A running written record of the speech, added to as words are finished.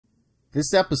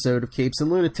This episode of Capes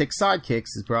and Lunatic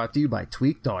Sidekicks is brought to you by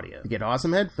Tweaked Audio. To get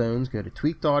awesome headphones, go to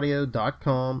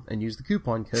tweakedaudio.com and use the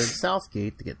coupon code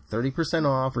Southgate to get 30%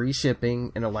 off, free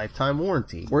shipping, and a lifetime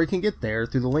warranty. Or you can get there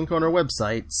through the link on our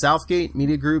website,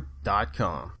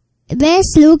 southgatemediagroup.com. This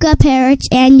is Luca Perich,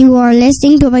 and you are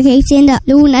listening to the Capes and the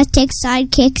Lunatic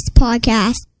Sidekicks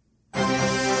podcast.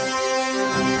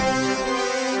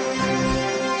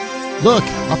 Look,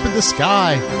 up in the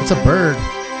sky. It's a bird.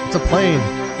 It's a plane.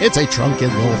 It's a drunken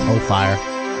little hellfire.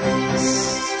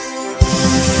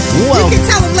 Well, you can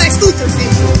tell him Lex Luthor sent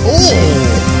you. Oh,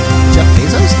 Jeff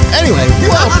Bezos? Anyway,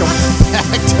 welcome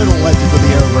back to the Legends of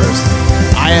the Arrowverse.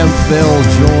 I am Phil,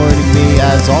 joining me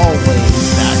as always.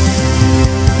 I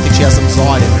think she has some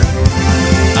Zod in her.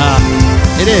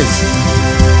 It is.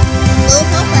 Little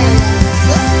hellfire.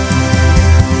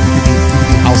 You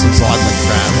can House of Zod like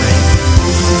that, right?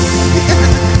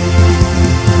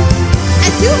 I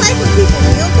do like when people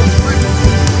feel performance.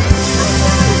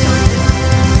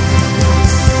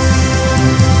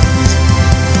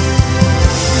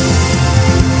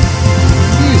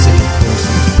 Music, of course,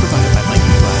 provided by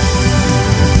Mikey Flash.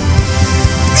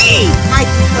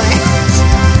 Mikey Flash.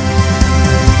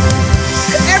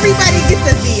 Everybody gets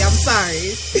a V, I'm sorry.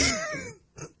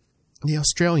 The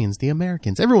Australians, the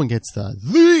Americans, everyone gets the.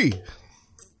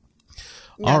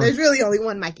 No, there's really only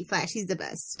one Mikey Flash. He's the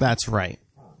best. That's right.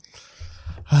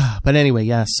 But anyway,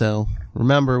 yeah, so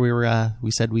remember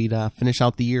we said we'd finish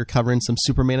out the year covering some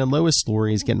Superman and Lois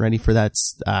stories, getting ready for that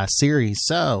series.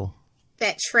 So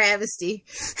that travesty.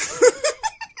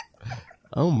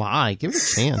 Oh my, give it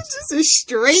a chance. Just a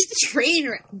straight train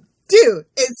wreck. Dude,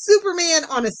 it's Superman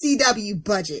on a CW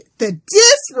budget. The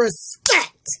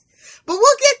disrespect. But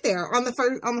we'll get there on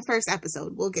the first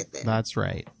episode. We'll get there. That's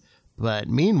right. But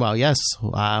meanwhile, yes.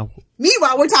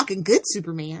 Meanwhile, we're talking good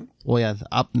Superman. Well, yeah.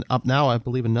 Up now, I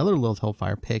believe another Lilith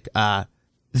Hellfire pick.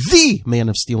 The Man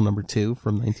of Steel #2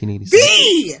 from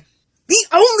 1986. The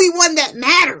only one that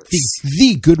matters.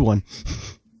 The good one.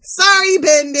 Sorry,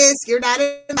 Bendis, you're not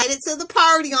invited to the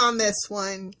party on this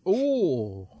one.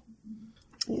 Ooh.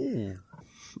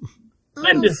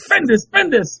 Bendis.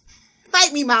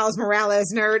 Fight me, Miles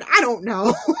Morales, nerd. I don't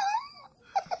know.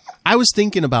 I was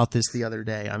thinking about this the other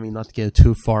day. I mean, not to go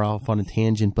too far off on a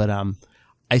tangent, but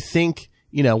I think,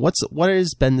 you know, what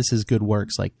is Bendis' good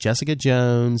works? Like Jessica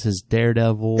Jones, his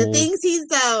Daredevil. The things he's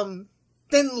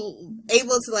been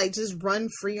able to like just run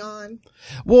free on.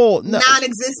 Well, no,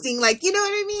 non-existing, like, you know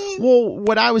what I mean? Well,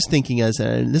 what I was thinking is,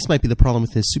 and this might be the problem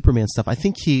with his Superman stuff, I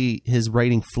think his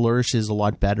writing flourishes a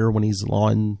lot better when he's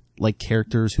on like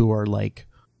characters who are like,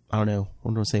 I don't know, I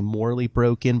don't want to say morally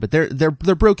broken, but they're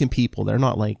broken people. They're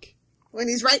not like when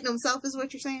he's writing himself, is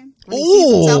what you're saying? When he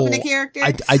sees himself in a character?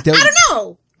 I don't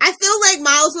know. I feel like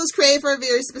Miles was created for a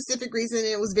very specific reason, and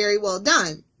it was very well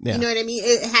done. Yeah. You know what I mean?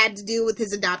 It had to do with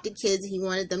his adopted kids. He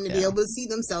wanted them to be able to see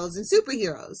themselves in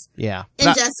superheroes. Yeah.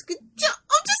 And Jessica,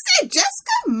 I'm just saying,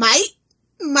 Jessica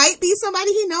might be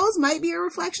somebody he knows, might be a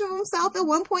reflection of himself at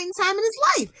one point in time in his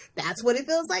life. That's what it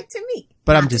feels like to me.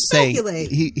 But I'm just saying,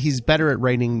 he's better at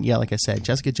writing, yeah, like I said,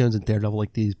 Jessica Jones and Daredevil,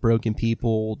 like these broken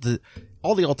people,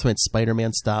 all the Ultimate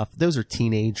Spider-Man stuff, those are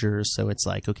teenagers, so it's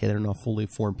like, okay, they're not fully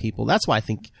formed people. That's why I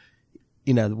think,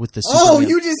 you know, with the Superman... Oh,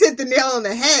 you just hit the nail on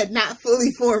the head, not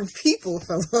fully formed people,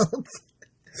 Philip.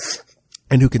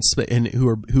 And who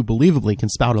believably can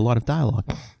spout a lot of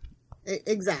dialogue.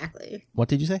 Exactly. What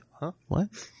did you say? Huh? What?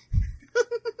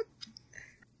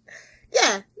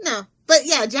 Yeah, no. But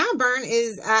yeah, John Byrne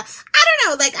is, I don't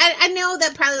know, like, I know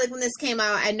that probably, like, when this came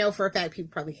out, I know for a fact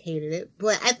people probably hated it,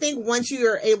 but I think once you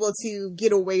are able to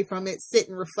get away from it, sit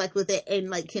and reflect with it, and,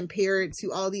 like, compare it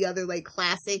to all the other, like,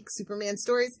 classic Superman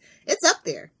stories, it's up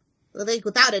there. Like,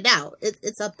 without a doubt,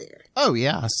 it's up there. Oh,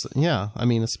 yeah. Yeah. I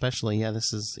mean, especially, yeah,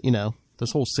 this is, you know,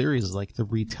 this whole series is like the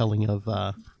retelling of,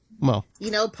 well,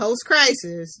 you know,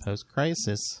 post-crisis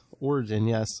origin,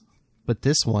 yes. But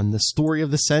this one, the story of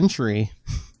the century.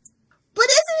 But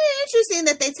isn't it interesting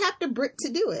that they tapped a Brit to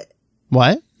do it?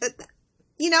 What?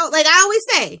 You know, like I always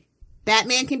say,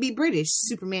 Batman can be British,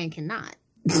 Superman cannot.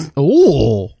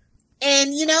 Oh.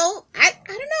 And, you know, I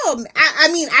don't know. I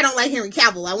mean, I don't like Henry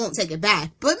Cavill. I won't take it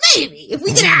back. But maybe. If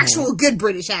we get an actual good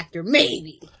British actor,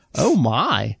 maybe. Oh,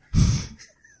 my.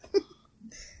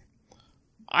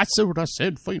 I said what I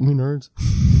said. Fight me, nerds.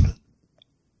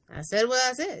 I said what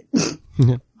I said.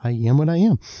 I am what I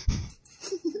am.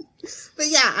 But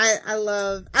yeah, I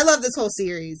love this whole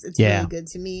series. It's really good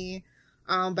to me.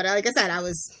 But like I said, I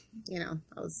was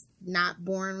not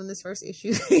born when this first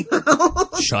issue came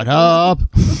out. Shut up.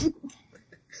 It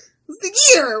was the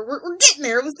year. We're getting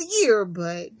there. It was the year,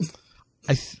 but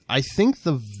I think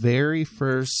the very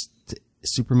first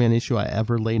Superman issue I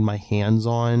ever laid my hands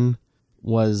on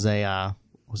was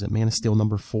was it Man of Steel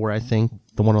 #4, I think?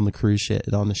 The one on the cruise ship,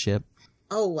 on the ship.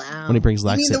 Oh, wow. When he brings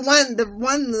Lex You mean the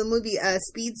one in the movie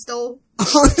Speed stole?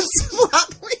 Plot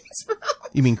points from?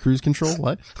 You mean Cruise Control?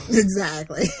 What?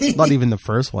 Exactly. Not even the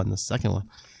first one, the second one.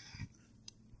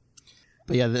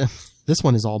 But yeah, this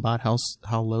one is all about how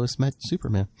Lois met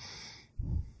Superman.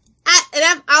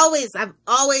 I've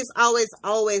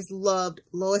always loved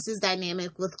Lois's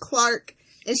dynamic with Clark.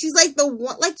 And she's like the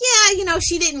one, like, yeah, you know,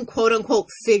 she didn't quote unquote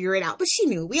figure it out, but she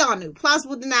knew. We all knew.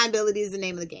 Plausible deniability is the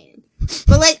name of the game.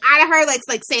 But like, out of her,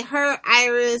 like say her,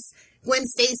 Iris, Gwen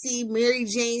Stacy, Mary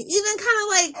Jane, even kind of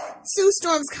like Sue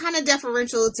Storm's kind of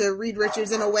deferential to Reed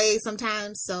Richards in a way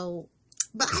sometimes. So,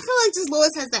 but I feel like just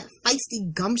Lois has that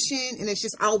feisty gumption, and it's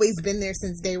just always been there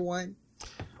since day one.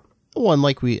 Well, and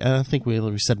like I think we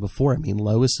said before, I mean,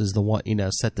 Lois is the one, you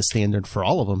know, set the standard for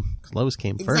all of them. Lois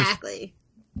came first. Exactly.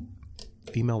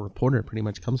 Female reporter pretty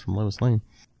much comes from Lois Lane.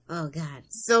 Oh God,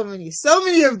 so many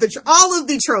of all of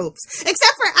the tropes.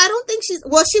 Except for, I don't think she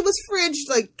was fridged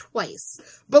like twice,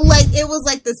 but like it was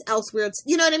like this elsewhere.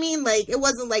 You know what I mean? Like it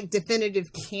wasn't like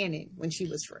definitive canon when she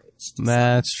was fridged.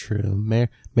 That's true.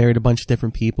 Married a bunch of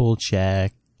different people.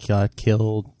 Check. Got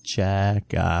killed.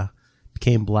 Check.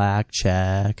 Became black.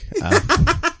 Check.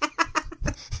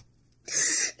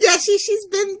 Yeah, she's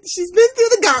been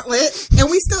through the gauntlet,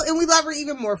 and we love her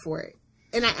even more for it.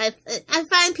 And I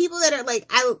find people that are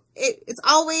like, you're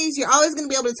always going to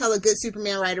be able to tell a good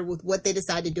Superman writer with what they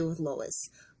decide to do with Lois.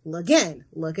 Again,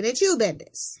 looking at you,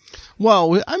 Bendis.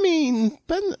 Well, I mean,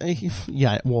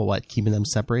 what, keeping them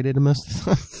separated most of the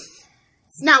time?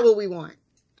 It's not what we want.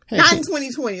 Hey, not in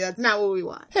 2020. That's not what we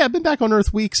want. Hey, I've been back on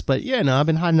Earth weeks, but yeah, no, I've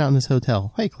been hiding out in this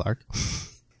hotel. Hey, Clark.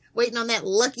 Waiting on that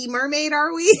lucky mermaid,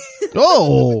 are we?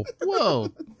 Oh,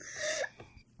 whoa.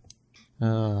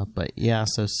 But yeah,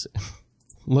 so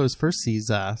Lois first sees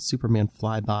Superman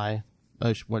fly by.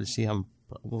 Oh, what is she on?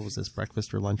 What was this,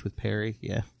 breakfast or lunch with Perry?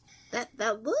 Yeah. That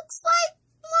looks like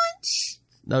lunch.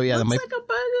 Oh yeah, looks that like a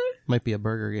burger. Might be a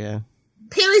burger. Yeah.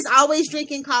 Perry's always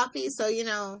drinking coffee, so you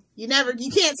know you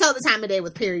can't tell the time of day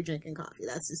with Perry drinking coffee.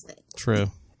 That's his thing.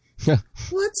 True.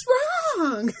 What's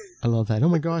wrong? I love that. Oh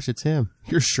my gosh, it's him.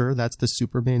 You're sure that's the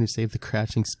Superman who saved the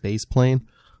crashing space plane?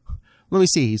 Let me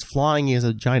see. He's flying. He has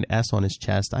a giant S on his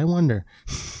chest. I wonder.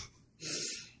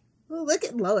 Well, look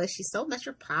at Lois. She's so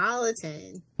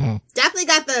metropolitan. Definitely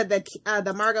got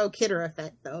the Margot Kidder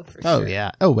effect, though, for sure. Oh,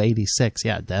 yeah. Oh, 86.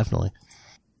 Yeah, definitely.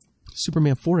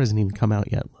 Superman 4 hasn't even come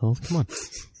out yet, Lilith. Come on.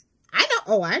 I know.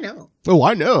 Oh, I know. Oh,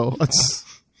 I know.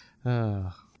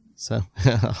 So,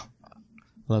 I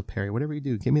love Perry. Whatever you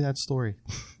do, give me that story.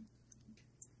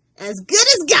 As good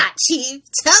as got, Chief.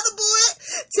 Tell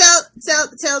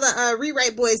the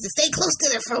rewrite boys to stay close to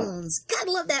their phones. Gotta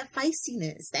love that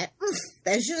feistiness, that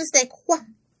je ne sais quoi.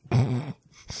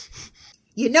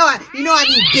 You know I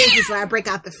mean business when I break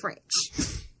out the French.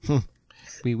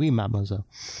 Oui, mademoiselle.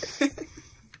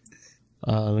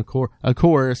 Of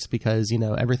course, because, you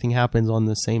know, everything happens on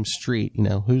the same street. You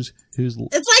know, who's... It's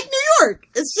like New York.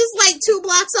 It's just like 2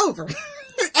 blocks over.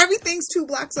 Everything's 2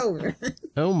 blocks over.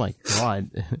 Oh my God.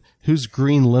 Whose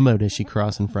green limo does she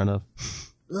cross in front of?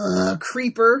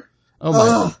 Creeper. Oh my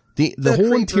God. The whole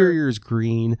creeper. Interior is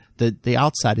green. The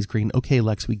outside is green. Okay,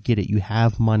 Lex, we get it. You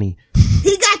have money.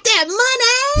 He got that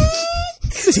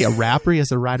money. Is he a rapper? He has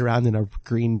to ride around in a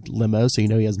green limo so you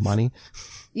know he has money.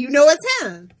 You know it's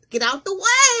him. Get out the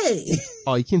way.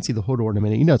 Oh, you can't see the hood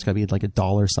ornament. You know it's got to be like a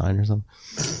dollar sign or something.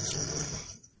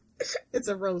 It's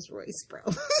a Rolls Royce, bro.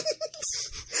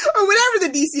 Or whatever the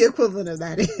DC equivalent of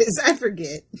that is. I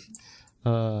forget.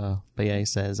 But yeah, he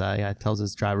says, tells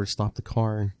his driver to stop the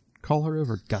car and call her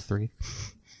over, Guthrie.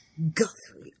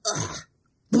 Guthrie. Ugh.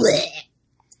 Blech.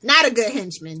 Not a good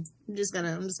henchman. I'm just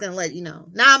gonna let you know.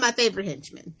 Not my favorite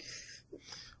henchman.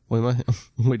 Well,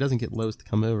 he doesn't get Lois to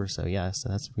come over, so yeah,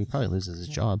 he probably loses his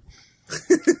job.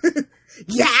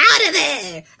 Get out of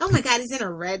there! Oh my God, he's in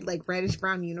a reddish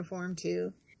brown uniform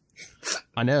too.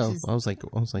 I know. I was like,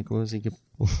 what was he?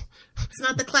 It's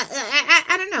not the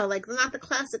I don't know, like not the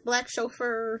classic black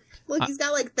chauffeur. Look, he's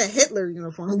got like the Hitler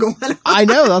uniform going on. I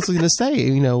know. That's what I was gonna say.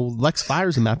 You know, Lex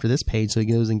fires him after this page, so he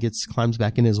goes and climbs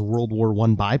back in his World War I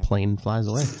biplane and flies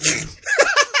away. This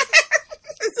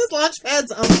is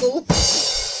Launchpad's uncle.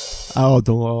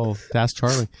 Oh, that's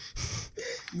Charlie.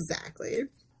 Exactly.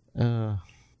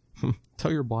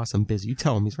 Tell your boss I'm busy. You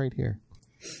tell him he's right here.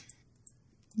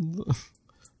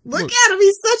 Look at him.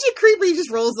 He's such a creeper. He just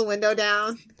rolls the window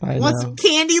down. Want some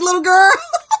candy, little girl?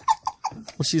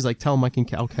 Well, she's like, tell him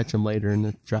I'll catch him later. And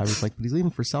the driver's like, but he's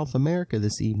leaving for South America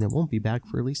this evening. Won't be back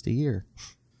for at least a year.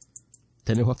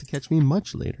 Then he'll have to catch me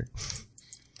much later.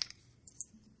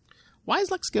 Why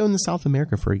is Lex going to South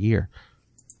America for a year?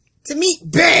 To meet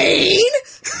Bane?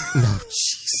 No,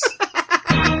 jeez.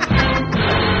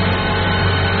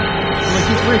 Like,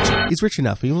 he's rich. He's rich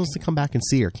enough. He wants to come back and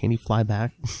see her. Can he fly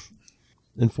back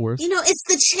and forth? You know, it's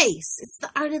the chase. It's the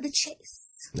art of the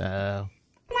chase. No.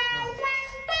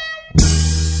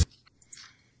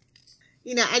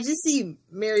 You know, I just see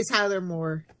Mary Tyler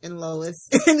Moore and Lois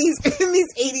in these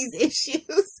 80s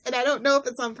issues, and I don't know if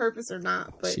it's on purpose or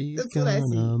not, but that's what I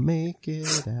see. Make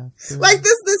it after. Like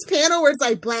this panel where it's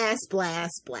like blast,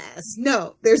 blast, blast.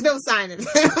 No, there's no sign of it.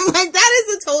 I'm like, that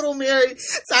is a total Mary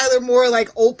Tyler Moore like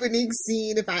opening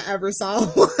scene if I ever saw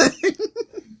one.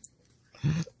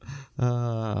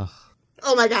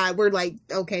 Oh my God, we're like,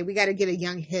 okay, we got to get a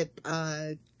young hip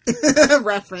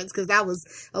reference because that was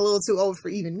a little too old for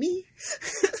even me.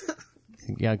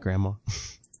 Yeah, Grandma.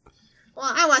 Well,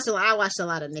 I watched a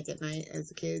lot of Nick at Night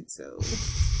as a kid, so.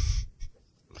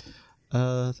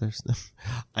 There's.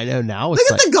 I know now. It's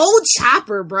Look at the gold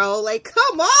chopper, bro! Like,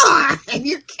 come on,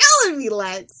 you're killing me,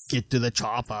 Lex. Get to the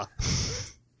chopper.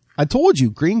 I told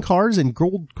you, green cars and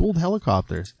gold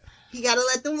helicopters. You gotta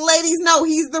let them ladies know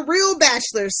he's the real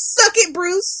bachelor. Suck it,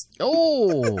 Bruce.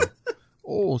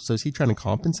 Oh, so is he trying to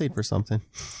compensate for something?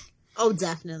 Oh,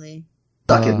 definitely.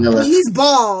 Suck it, Lilith. He's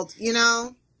bald, you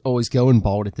know? Oh, he's going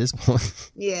bald at this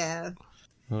point. Yeah.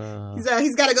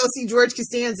 He's got to go see George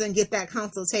Costanza and get that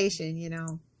consultation, you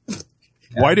know?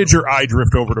 Why did your eye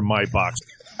drift over to my box?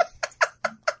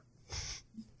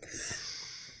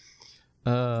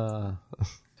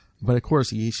 But of course,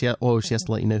 she has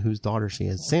to let you know whose daughter she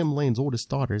is. Sam Lane's oldest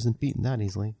daughter isn't beaten that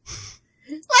easily.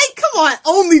 Like, come on,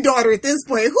 only daughter at this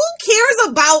point. Who cares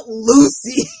about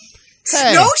Lucy?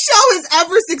 Hey. No show has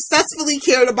ever successfully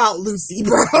cared about Lucy,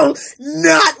 bro.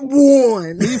 Not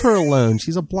one. Leave her alone.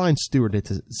 She's a blind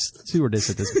stewardess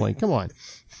at this point. Come on.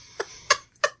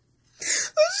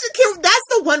 That's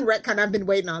the one retcon I've been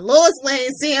waiting on. Lois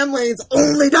Lane, Sam Lane's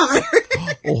only daughter.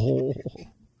 Oh.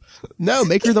 No,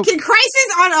 make her the... Can Crisis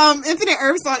on Infinite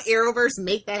Earths on Arrowverse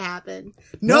make that happen?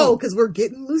 No, because we're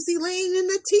getting Lucy Lane in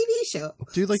the TV show.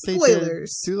 Do like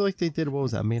Spoilers. They did. Do like they did. What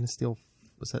was that? Man of Steel.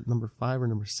 Was that number 5 or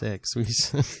number 6?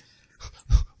 The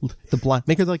blind.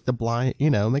 Make her like the blind.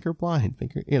 You know, make her blind.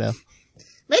 Make her. You know.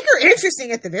 Make her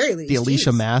interesting at the very least. The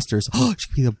Alicia Masters. Oh, she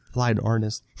could be the blind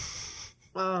artist.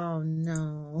 Oh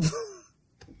no.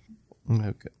 Oh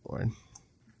good Lord.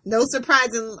 No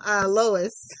surprise in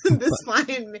Lois. This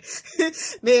flying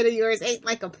man of yours ain't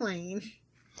like a plane.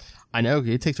 I know.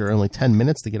 It takes her only 10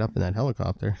 minutes to get up in that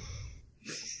helicopter.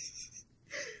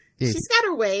 She's got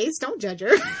her ways. Don't judge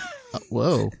her.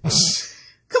 Whoa.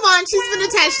 Come on. She's been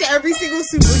attached to every single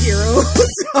superhero. So.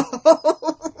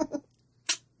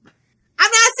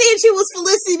 I'm not saying she was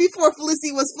Felicity before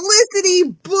Felicity was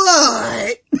Felicity,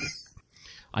 but...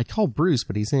 I call Bruce,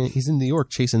 but he's in New York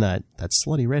chasing that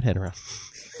slutty redhead around.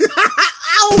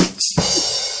 Ouch!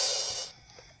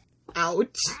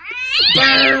 Ouch.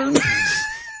 Burn!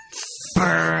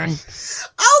 Burn!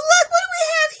 Oh, look, what do we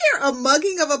have here? A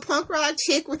mugging of a punk rock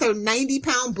chick with her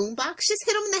 90-pound boombox? Just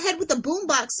hit him in the head with a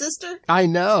boombox, sister. I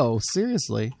know,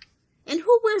 seriously. And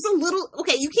who wears a little...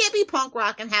 Okay, you can't be punk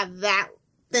rock and have that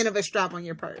thin of a strap on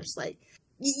your purse. Like,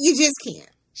 you just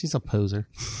can't. She's a poser.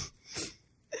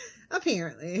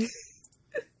 Apparently.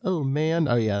 Oh, man.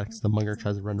 Oh, yeah, because the mugger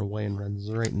tries to run away and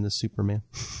runs right into Superman.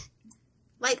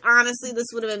 Like, honestly, this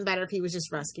would have been better if he was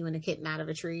just rescuing a kitten out of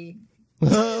a tree.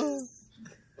 But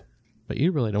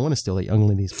you really don't want to steal that young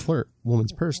lady's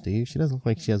woman's purse, do you? She doesn't look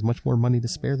like she has much more money to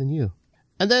spare than you.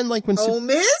 And then, like, when...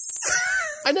 Miss?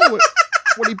 I know.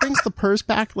 When he brings the purse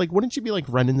back, like, wouldn't you be, like,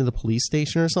 running to the police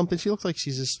station or something? She looks like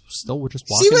she's just walking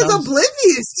She was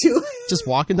oblivious to it. Just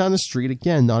walking down the street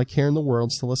again, not a care in the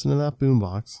world, still listening to that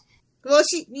boombox. Well,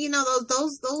 she, you know,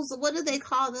 those, what do they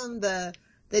call them? The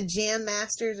jam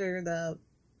masters or the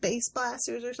bass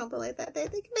blasters or something like that. They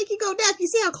can make you go deaf. You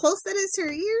see how close that is to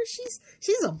her ears?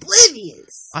 She's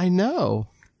oblivious. I know.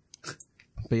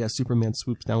 But yeah, Superman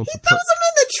swoops down with he throws them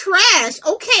in the trash.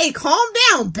 Okay, calm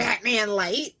down, Batman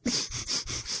Light. I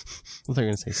thought they were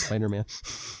going to say Spider-Man.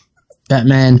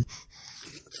 Batman.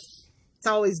 It's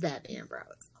always Batman, bro.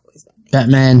 It's always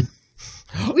Batman.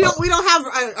 We don't have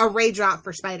a Ray drop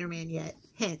for Spider-Man yet.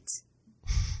 Hint.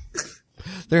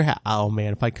 Oh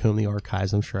man, if I comb the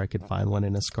archives, I'm sure I could find one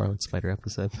in a Scarlet Spider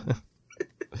episode.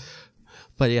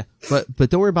 But yeah, but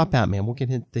don't worry about Batman. We'll get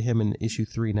to him in issue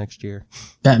 3 next year.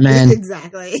 Batman.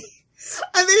 Exactly.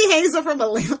 And then he hangs up from a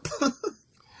lamp.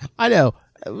 I know.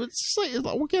 It's just like,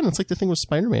 again, it's like the thing with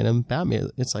Spider-Man and Batman.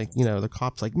 It's like, you know, the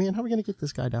cop's like, man, how are we going to get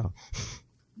this guy down?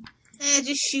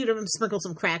 Just shoot him and sprinkle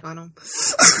some crack on him.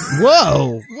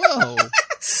 Whoa!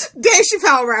 Dave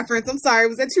Chappelle reference. I'm sorry.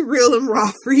 Was that too real and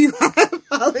raw for you? I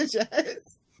apologize.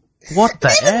 What the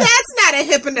Even F? that's not a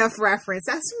hip enough reference.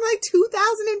 That's from like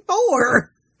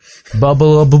 2004.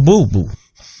 Bubble boo boo boo.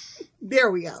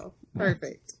 There we go.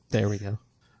 Perfect. There we go.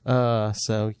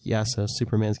 So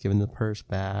Superman's giving the purse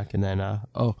back, and then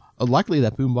luckily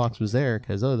that boombox was there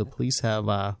because the police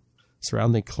have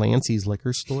surrounded Clancy's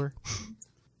liquor store.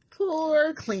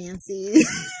 Poor Clancy.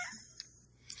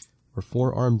 Where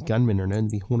 4 armed gunmen are known to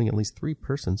be holding at least 3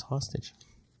 persons hostage.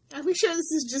 Are we sure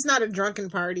this is just not a drunken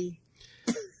party?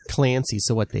 Clancy.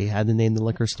 So what? They had to name the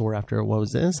liquor store after what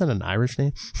was it? Is that an Irish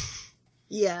name?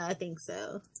 Yeah, I think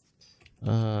so.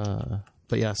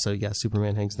 But yeah,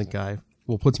 Superman hangs the guy.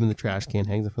 Well, puts him in the trash can,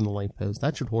 hangs him from the light post.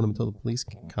 That should hold him until the police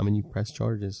can come and you press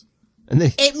charges. And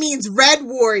it means Red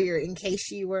Warrior, in case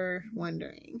you were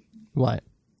wondering. What?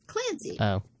 Clancy.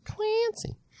 Oh,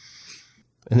 Clancy.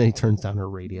 And then he turns down her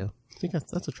radio. I think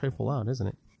that's a trifle loud, isn't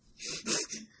it?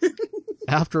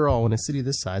 After all, in a city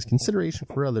this size, consideration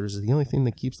for others is the only thing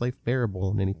that keeps life bearable.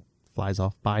 And then he flies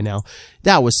off. Bye now.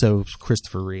 That was so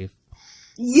Christopher Reeve.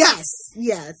 Yes.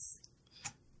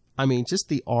 I mean, just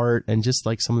the art and just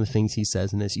like some of the things he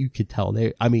says in this, you could tell.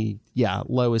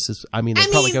 Lois is. They're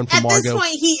probably going for Margot. At this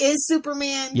point, he is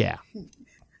Superman. Yeah.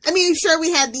 I mean, sure,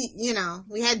 we had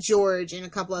we had George and a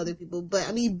couple other people, but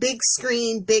I mean, big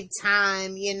screen, big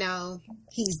time,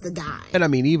 he's the guy. And I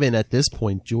mean, even at this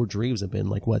point, George Reeves had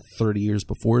been 30 years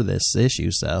before this issue,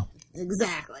 so.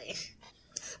 Exactly.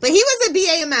 But he was a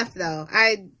BAMF, though.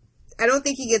 I don't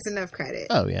think he gets enough credit.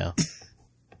 Oh, yeah.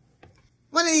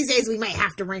 One of these days, we might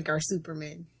have to rank our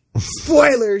Supermen.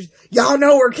 Spoilers. Y'all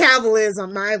know where Cavill is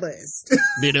on my list.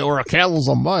 You know where Cavill's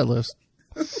on my list.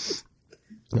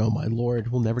 Oh, my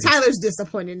Lord. We'll never get... Tyler's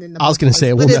disappointed in the I was going to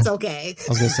say... but it's okay. I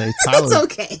was going to say, Tyler... It's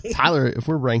okay. Tyler, if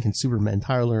we're ranking Superman,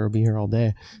 Tyler will be here all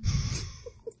day.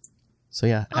 So,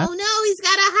 yeah. Oh, no, he's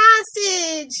got a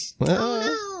hostage. Oh,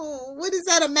 no. What is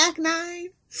that, a Mac 9?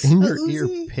 In your ear,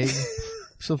 pig.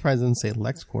 I'm surprised it didn't say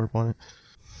LexCorp on it.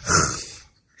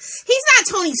 He's not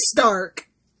Tony Stark.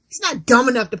 He's not dumb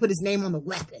enough to put his name on the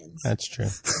weapons. That's true.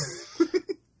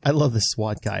 I love this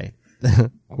SWAT guy.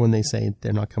 When they say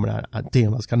they're not coming out.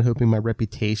 Damn, I was kind of hoping my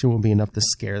reputation would be enough to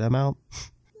scare them out.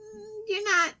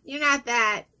 You're not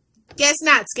that. Guess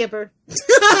not, Skipper.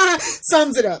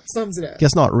 Sums it up.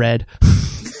 Guess not, Red.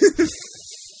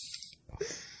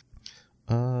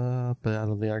 But out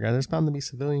of the other guy, there's bound to be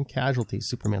civilian casualties.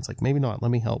 Superman's like, maybe not, let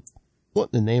me help. What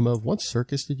in the name of, what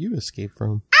circus did you escape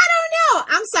from? I don't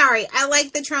know. I'm sorry. I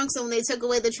like the trunks, and when they took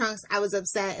away the trunks, I was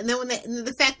upset. And then when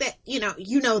the fact that, he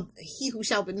who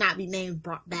shall not be named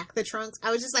brought back the trunks,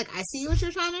 I was just like, I see what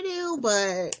you're trying to do,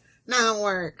 but not gonna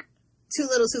work. Too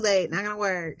little, too late. Not gonna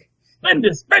work. Spend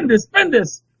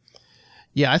this.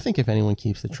 Yeah, I think if anyone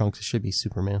keeps the trunks, it should be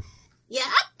Superman. Yeah,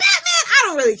 Batman, I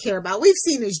don't really care about. We've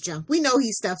seen his junk. We know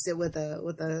he stuffs it with a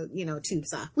tube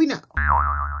sock. We know.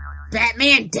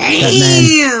 Batman,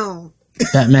 damn!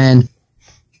 Batman.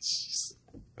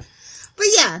 But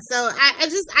yeah, so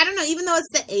I don't know, even though it's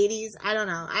the 80s, I don't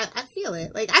know, I feel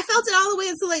it. Like, I felt it all the way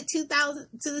until like 2000,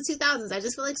 to the 2000s. I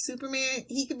just feel like Superman,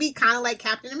 he could be kind of like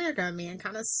Captain America, man,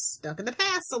 kind of stuck in the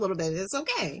past a little bit. It's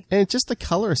okay. And just the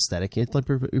color aesthetic, it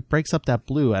breaks up that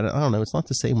blue. I don't know, it's not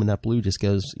the same when that blue just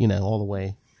goes, all the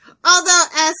way. Although,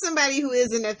 as somebody who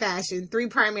is into fashion, 3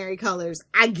 primary colors,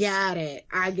 I get it.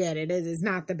 It is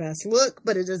not the best look,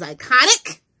 but it is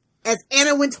iconic as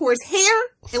Anna Wintour's hair,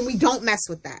 and we don't mess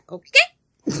with that,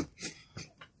 okay?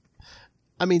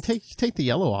 I mean, take the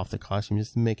yellow off the costume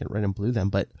just to make it red and blue then,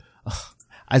 but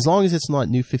as long as it's not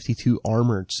New 52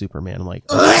 armored Superman, I'm like,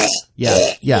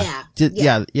 yeah,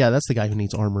 that's the guy who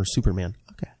needs armor, Superman.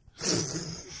 Okay.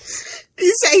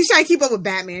 He's trying to keep up with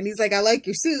Batman. He's like, I like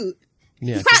your suit.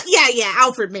 Yeah.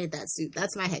 Alfred made that suit.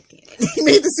 That's my headcanon. He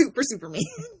made the suit for Superman.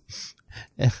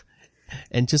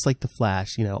 And just like the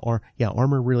Flash,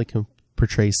 armor really can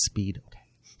portray speed. Okay.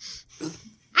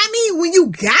 I mean, when you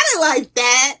got it like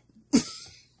that,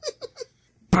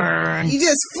 Burn. you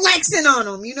just flexing on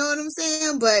them. You know what I'm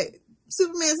saying? But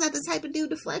Superman's not the type of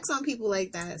dude to flex on people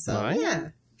like that. So yeah.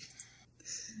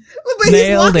 But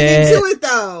he's walking into it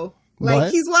though. Like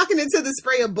What? He's walking into the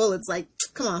spray of bullets. Like,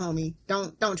 come on, homie,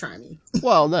 don't try me.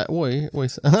 Well, wait.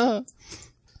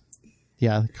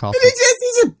 Yeah, the cop.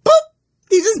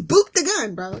 He just booped the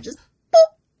gun, bro. Just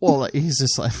boop. Well, he's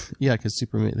just like, because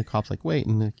Superman, the cop's like, wait,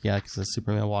 and because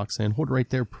Superman walks in, hold it right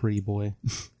there, pretty boy.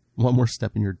 One more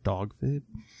step in your dog food.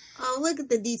 Oh, look at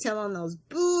the detail on those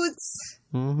boots.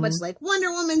 Mm-hmm. Much like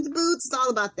Wonder Woman's boots. It's all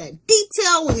about that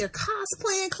detail when you're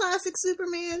cosplaying classic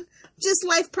Superman. Just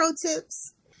life pro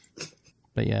tips.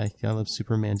 But yeah, I love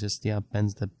Superman just,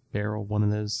 bends the barrel, one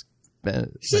of those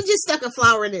Should just stuck a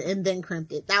flower in it and then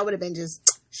crimped it. That would have been just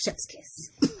chef's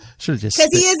kiss. Should have just because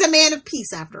he is a man of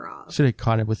peace after all. Should have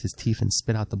caught it with his teeth and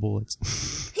spit out the bullets.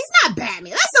 He's not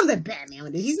Batman. That's something Batman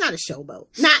would do. He's not a showboat.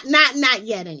 Not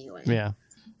yet anyway. Yeah.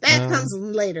 That comes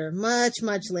later, much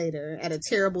later, at a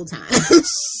terrible time.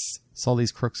 So all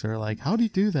these crooks are like, "How do you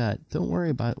do that? Don't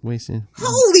worry about wasting."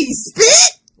 Holy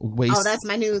spit! Waste. Oh, that's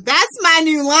my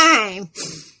new line.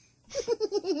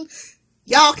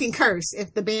 Y'all can curse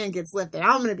if the ban gets lifted.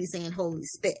 I'm gonna be saying holy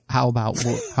spit. How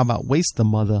about waste the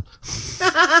mother?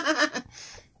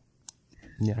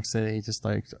 Yeah, so they just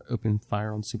like open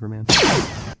fire on Superman.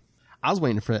 I was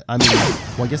waiting for it. I mean,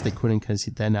 well, I guess they couldn't because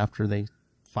then after they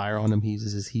fire on him, he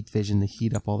uses his heat vision to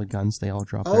heat up all the guns. They all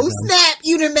drop. Oh snap!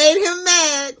 You done made him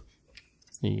mad.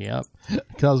 Yep.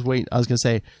 Cause I was waiting. I was gonna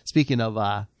say, speaking of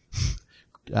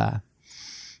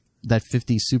that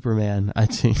 50 Superman, I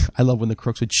love when the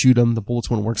crooks would shoot him. The bullets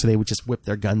wouldn't work, so they would just whip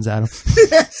their guns at him. At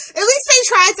least they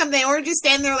tried something, or just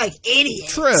stand there like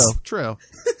idiots. True.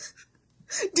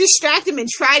 Distract him and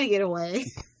try to get away.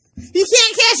 He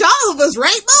can't catch all of us,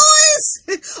 right,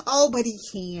 boys? Oh, but he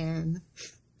can.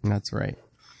 That's right.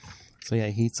 So yeah,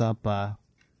 he heats up,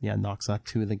 knocks out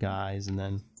 2 of the guys, and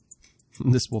then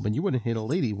this woman, you wouldn't hit a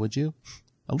lady, would you?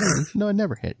 A lady? No, I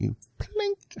never hit you.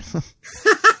 Plink.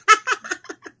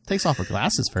 Takes off her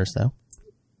glasses first, though.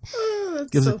 Oh,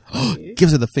 gives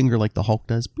her the finger like the Hulk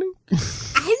does. Blink. I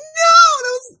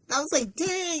know. I was like,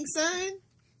 dang, son.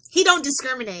 He don't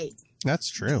discriminate.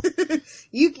 That's true.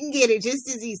 You can get it just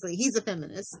as easily. He's a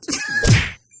feminist.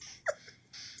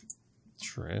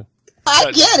 True.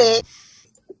 I get it.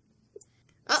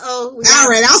 Uh-oh. All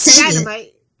right, I'll say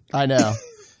dynamite. I know.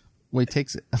 Well,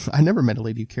 I never met a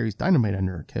lady who carries dynamite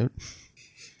under her coat.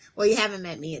 Well, you haven't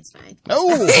met me. It's fine.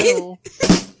 Oh!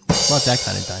 Not that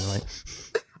kind of dynamite.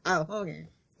 Oh, okay.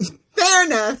 Fair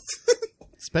enough.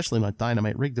 Especially not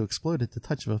dynamite rigged to explode at the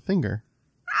touch of a finger.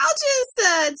 I'll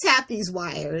just tap these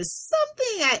wires.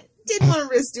 Something I didn't want to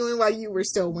risk doing while you were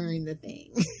still wearing the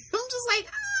thing. I'm just like,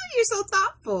 you're so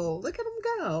thoughtful. Look at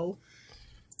him go.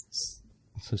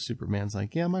 So Superman's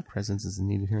like, yeah, my presence isn't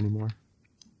needed here anymore.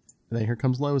 And then here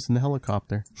comes Lois in the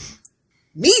helicopter.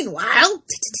 Meanwhile...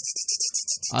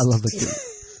 I love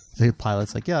the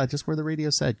pilot's like, yeah, just where the radio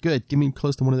said. Good, get me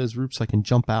close to one of those roofs so I can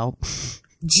jump out.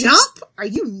 Jump? Are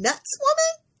you nuts,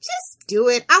 woman? Just do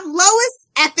it. I'm Lois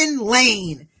effing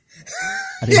Lane.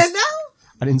 You know?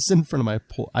 I didn't sit in front of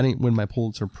I didn't win my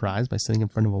Pulitzer Prize by sitting in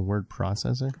front of a word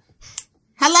processor.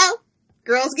 Hello?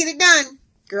 Girls get it done.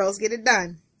 Girls get it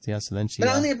done. Yeah, so then she...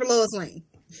 But only for Lois Lane.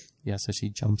 Yeah, so she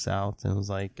jumps out and was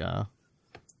like,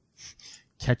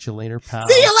 catch you later, pal.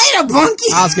 See you later,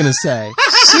 bunkie! I was gonna say.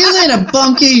 See you later,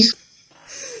 bunkies!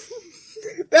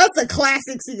 That's a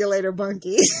classic see you later,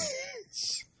 bunkie.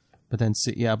 But then,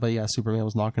 Superman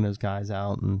was knocking those guys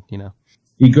out and, you know.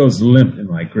 He goes limp in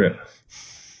my grip.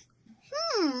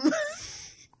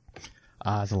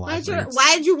 Why'd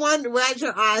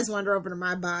your eyes wander over to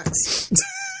my box?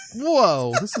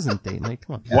 Whoa, this isn't date night.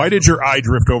 Come on. Why did your eye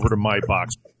drift over to my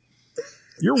box?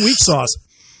 You're weak sauce.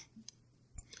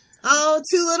 Oh,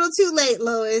 too little, too late,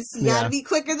 Lois. You gotta be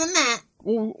quicker than that.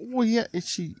 Well, yeah.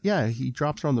 He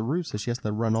drops her on the roof, so she has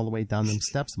to run all the way down them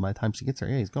steps. And by the time she gets there,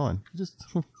 he's gone.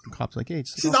 The cop's like, hey,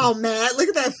 she's all mad. Look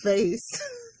at that face.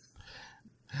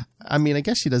 I mean, I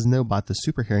guess she doesn't know about the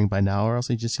super hearing by now, or else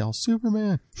they just yell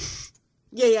Superman.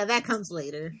 Yeah, that comes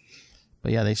later.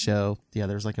 But yeah, they show. Yeah,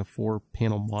 there's like a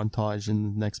 4-panel montage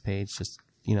in the next page. Just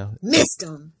missed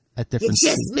him. At different. You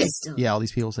just missed him. Yeah, all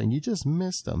these people saying you just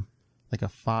missed him. Like a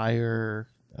fire.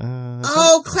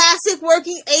 Classic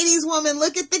working 80s woman.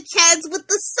 Look at the kids with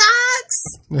the socks.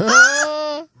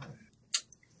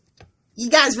 You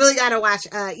guys really got to watch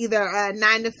either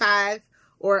 9 to 5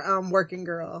 or Working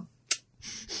Girl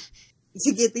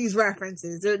to get these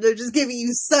references. They're just giving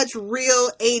you such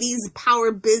real 80s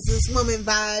power businesswoman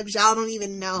vibes. Y'all don't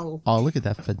even know. Oh, look at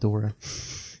that fedora.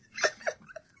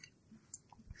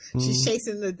 She's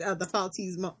chasing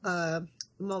the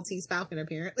Maltese Falcon,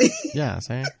 apparently. Yeah,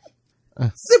 same.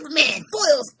 Superman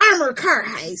foils armor car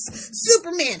heist.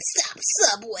 Superman stops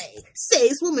subway.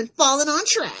 Saves woman falling on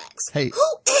tracks. Hey,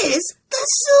 who is the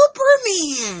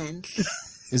Superman?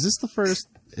 Is this the first?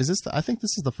 I think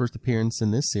this is the first appearance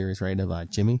in this series, right? Of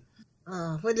Jimmy.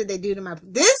 What did they do to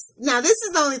this? Now, this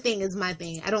is the only thing is my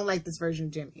thing. I don't like this version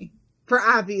of Jimmy for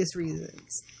obvious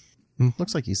reasons.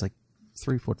 Looks like he's like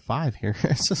 3'5" here.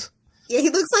 It's just... Yeah, he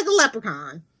looks like a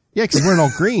leprechaun. Yeah, because we're all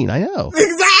green. I know.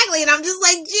 Exactly. And I'm just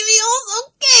like, Jimmy,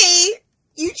 okay.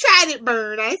 You tried it,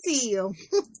 Bird. I see you.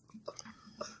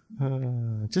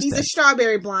 He's a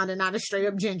strawberry blonde and not a straight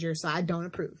up ginger, so I don't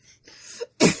approve.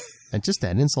 And just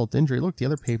that insult to injury. Look, the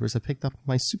other papers have picked up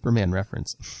my Superman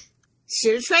reference.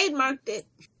 Should have trademarked it.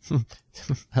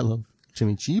 I love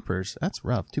Jimmy Jeepers. That's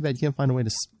rough. Too bad you can't find a way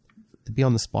to be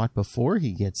on the spot before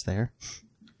he gets there.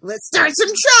 Let's start some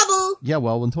trouble. Yeah,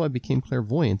 well, until I became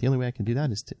clairvoyant, the only way I can do that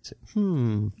is to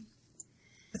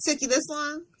It took you this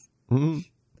long? Mm-hmm.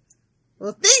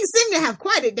 Well, things seem to have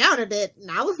quieted down a bit.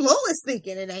 Now with Lois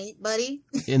thinking it ain't, buddy.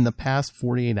 In the past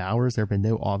 48 hours, there have been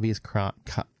no obvious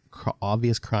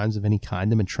crimes of any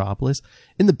kind in Metropolis.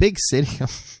 In the big city...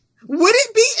 Would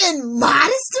it be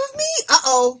immodest of me?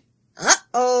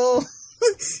 Uh-oh.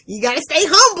 You gotta stay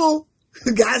humble.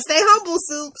 You gotta stay humble,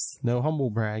 Soups. No humble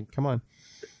brag. Come on.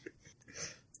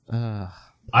 I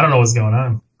don't know what's going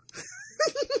on.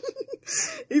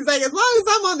 He's like, as long as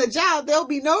I'm on the job, there'll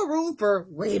be no room for,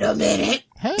 wait a minute.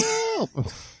 Help!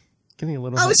 Getting a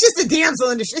little... Oh, it's just a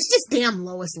damsel in distress. It's just damn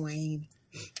Lois Lane.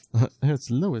 It's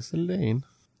Lois Lane.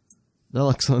 That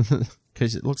looks on...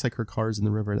 Because it looks like her car's in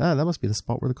the river. That must be the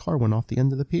spot where the car went off the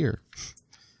end of the pier.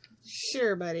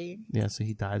 Sure, buddy. Yeah, so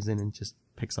he dives in and just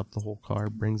picks up the whole car,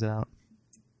 brings it out.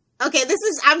 Okay,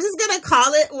 I'm just gonna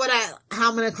call it how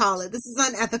I'm gonna call it. This is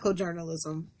unethical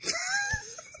journalism.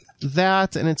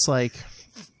 That, and it's like...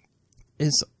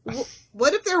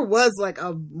 What if there was, like,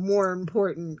 a more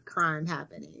important crime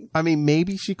happening? I mean,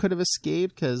 maybe she could have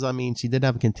escaped, because, I mean, she did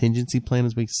have a contingency plan,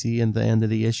 as we see in the end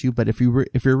of the issue, but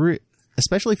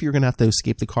especially if you're going to have to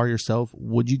escape the car yourself,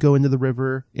 would you go into the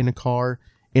river in a car,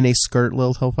 in a skirt,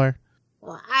 Lilith Hellfire?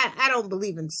 Well, I don't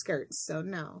believe in skirts, so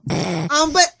no.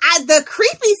 But the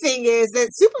creepy thing is that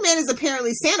Superman is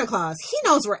apparently Santa Claus. He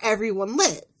knows where everyone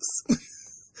lives.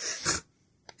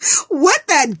 What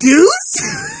the deuce?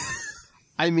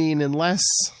 I mean, unless...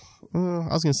 I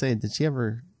was going to say, did she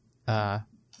ever...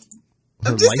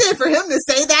 I'm just saying, for him to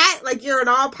say that, like you're an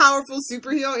all-powerful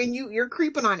superhero and you're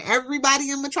creeping on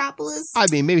everybody in Metropolis. I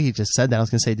mean, maybe he just said that. I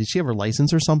was going to say, did she have her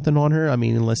license or something on her? I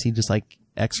mean, unless he just, like,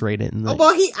 x-rayed it. And, like...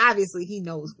 Well, he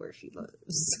knows where she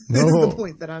lives. That's the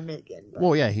point that I'm making. But...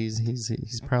 Well, yeah, he's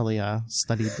probably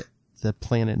studied the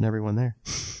planet and everyone there.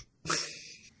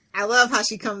 I love how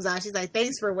she comes out. She's like,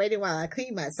 thanks for waiting while I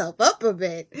clean myself up a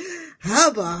bit.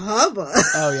 Hubba, hubba.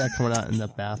 Oh, yeah, coming out in the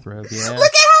bathrobe, yeah. Look at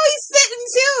how he's sitting,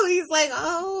 too. He's like,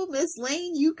 oh, Miss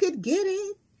Lane, you could get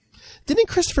it. Didn't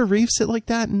Christopher Reeve sit like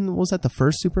that? And was that the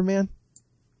first Superman?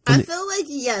 I feel like,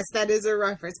 yes, that is a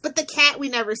reference. But the cat we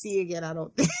never see again, I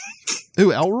don't think.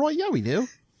 Ooh, Elroy? Yeah, we do.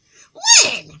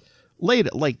 When? Later,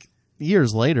 like,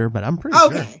 years later, but I'm pretty sure.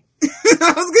 Okay.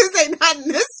 I was going to say, not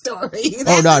in this story.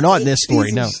 Oh, no, not in this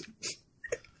story, no.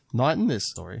 Not in this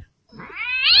story.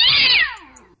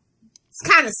 It's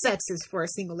kind of sexist for a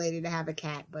single lady to have a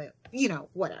cat, but,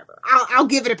 whatever. I'll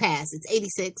give it a pass. It's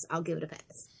 86. I'll give it a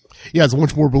pass. Yeah, it's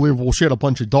much more believable. She had a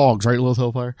bunch of dogs, right, Lilith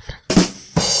Hellfire?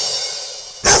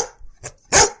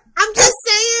 I'm just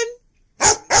saying,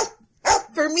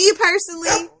 for me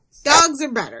personally, dogs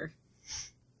are better.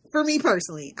 For me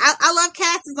personally. I love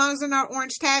cats as long as they're not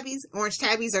orange tabbies. Orange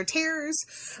tabbies are terrors.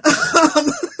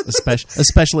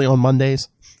 Especially on Mondays.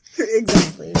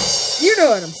 Exactly. You know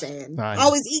what I'm saying.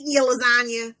 Always eating your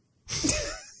lasagna.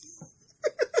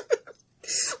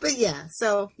 But yeah,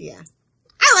 so yeah.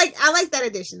 I like that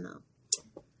addition though.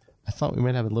 I thought we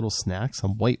might have a little snack,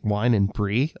 some white wine and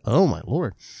brie. Oh my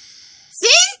lord. See?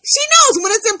 She knows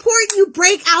when it's important you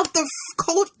break out the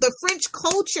French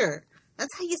culture.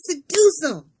 That's how you seduce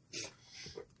them.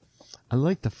 I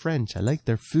like the French. I like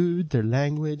their food, their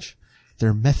language,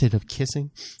 their method of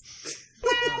kissing.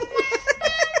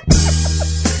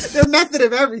 Their method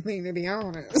of everything, to be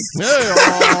honest.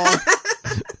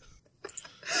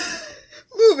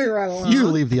 Moving right along. You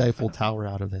leave the Eiffel Tower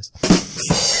out of this.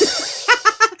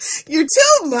 You're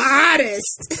too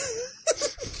modest.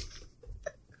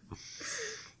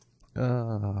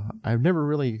 I've never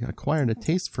really acquired a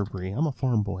taste for brie. I'm a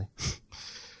farm boy.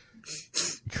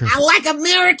 I like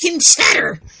American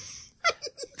cheddar.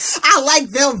 I like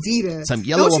Velveeta. Some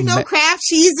yellow. Don't you know Kraft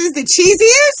cheese is the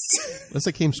cheesiest? Unless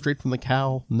it came straight from the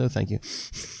cow. No, thank you.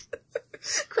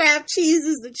 Kraft cheese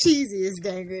is the cheesiest,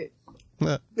 dang it.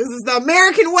 This is the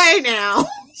American way now.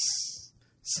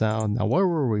 So, now where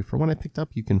were we? For when I picked up,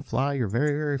 you can fly, you're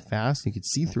very, very fast, you can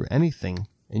see through anything,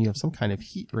 and you have some kind of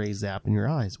heat ray zap in your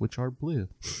eyes, which are blue.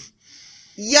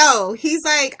 Yo, he's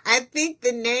like, I think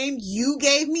the name you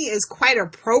gave me is quite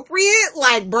appropriate.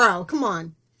 Like, bro, come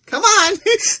on. Come on.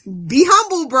 Be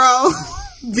humble, bro.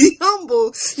 Be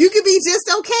humble. You could be just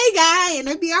okay, guy, and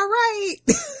it'd be all right.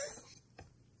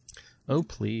 Oh,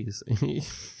 please.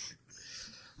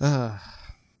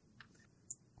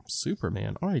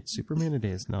 Superman. All right, Superman it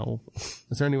is. No.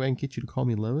 Is there any way I can get you to call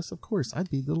me Lois? Of course,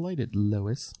 I'd be delighted,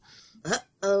 Lois.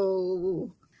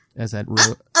 Uh-oh. as that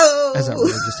road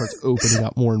just starts opening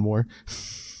up more and more.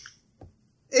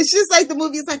 It's just like the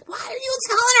movie is like, why are you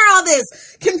telling her all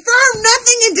this? Confirm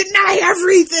nothing and deny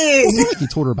everything. Well, he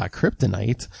told her about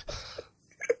kryptonite,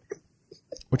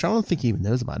 which I don't think he even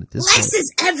knows about at this point. Lex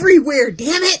is everywhere,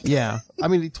 damn it. Yeah. I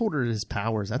mean, he told her his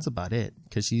powers. That's about it.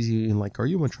 Because she's even like, are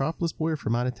you a Metropolis boy or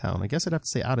from out of town? I guess I'd have to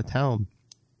say out of town.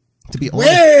 To be honest.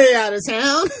 Way out of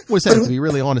town. Well, to be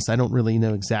really honest, I don't really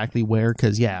know exactly where.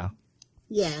 Because, Yeah.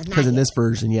 Because in this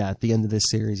version, at the end of this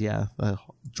series, the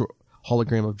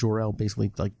hologram of Jor-El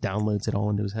basically like downloads it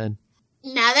all into his head.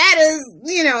 Now that is,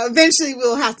 eventually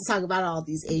we'll have to talk about all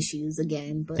these issues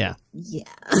again. But yeah. Yeah,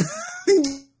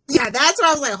 that's where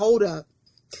I was like, hold up.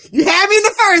 You had me in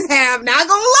the first half. Not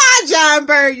gonna lie, John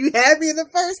Byrne. You had me in the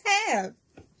first half.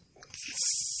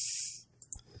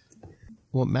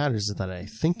 What matters is that I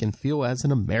think and feel as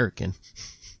an American.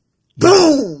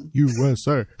 Boom!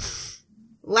 USA.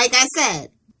 Like I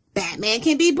said, Batman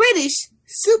can be British.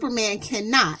 Superman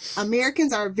cannot.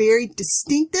 Americans are a very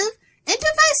distinctive and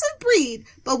divisive breed,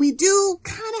 but we do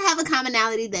kind of have a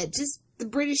commonality that just the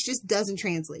British just doesn't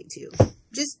translate to.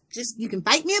 Just you can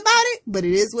fight me about it, but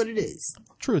it is what it is.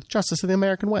 Truth, justice, of the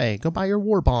American way. Go buy your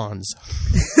war bonds.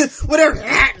 Whatever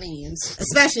that means,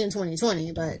 especially in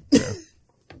 2020. But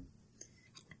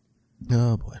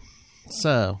oh boy.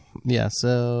 So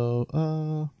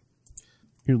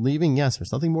you're leaving. Yes,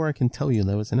 there's nothing more I can tell you,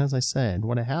 Lois. And as I said,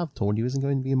 what I have told you isn't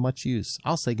going to be of much use.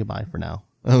 I'll say goodbye for now.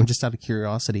 Oh, just out of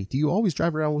curiosity, do you always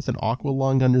drive around with an aqua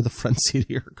lung under the front seat of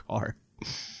your car?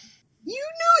 He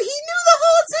knew the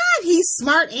whole time. He's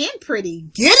smart and pretty.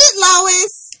 Get it,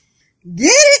 Lois? Get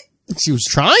it? She was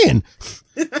trying.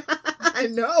 I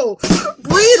know.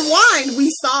 Breed wine.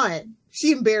 We saw it.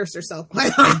 She embarrassed herself,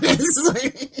 quite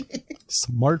honestly.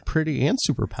 Smart, pretty, and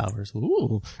superpowers.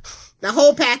 Ooh. The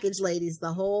whole package, ladies.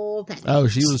 The whole package. Oh,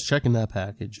 she was checking that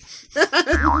package.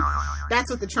 That's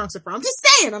what the trunks are for. I'm just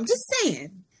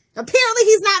saying. Apparently,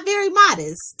 he's not very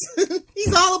modest.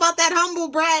 He's all about that humble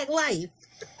brag life.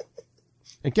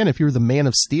 Again, if you were the Man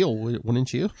of Steel,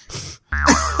 wouldn't you?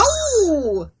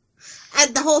 Oh!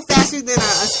 The whole faster than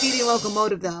a speeding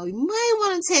locomotive, though. You might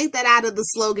want to take that out of the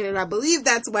slogan, and I believe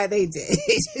that's why they did.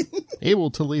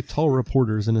 Able to leap tall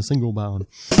reporters in a single bound.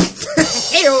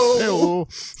 Hey-o.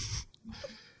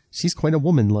 She's quite a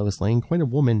woman, Lois Lane. Quite a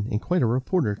woman and quite a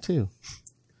reporter, too.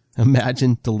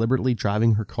 Imagine deliberately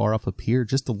driving her car off a pier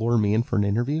just to lure me in for an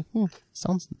interview.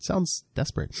 Sounds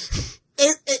desperate.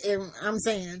 I'm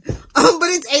saying, but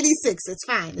it's 86. It's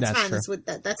fine. It's fine. True.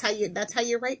 That's how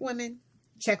you rate women.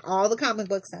 Check all the comic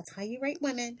books. That's how you rate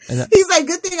women. He's like,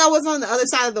 good thing I was on the other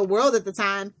side of the world at the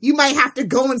time. You might have to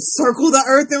go and circle the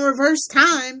earth in reverse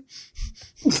time.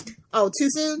 Oh, too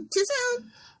soon? Too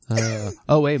soon?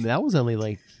 Oh, wait, that was only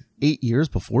like 8 years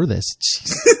before this.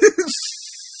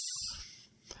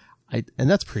 And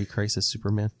that's pre-Crisis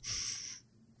Superman.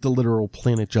 The literal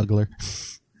planet juggler.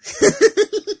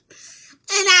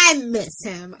 And I miss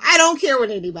him. I don't care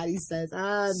what anybody says.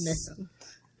 I miss him.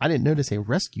 I didn't notice a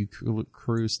rescue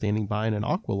crew standing by, and an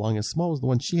aqua lung as small as the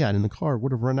one she had in the car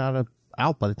would have run out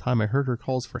by the time I heard her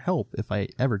calls for help if I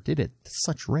ever did it to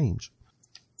such range.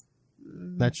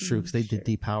 That's true, because they did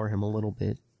depower him a little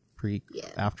bit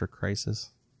after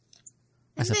Crisis.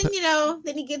 And then,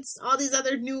 then he gets all these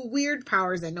other new weird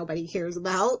powers that nobody cares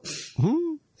about.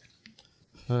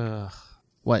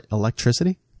 What,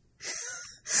 electricity?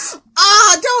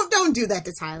 Don't do that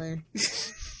to Tyler.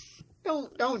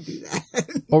 Don't do that.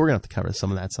 Oh, we're gonna have to cover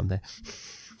some of that someday.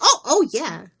 Oh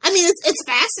yeah. I mean, it's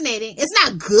fascinating. It's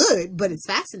not good, but it's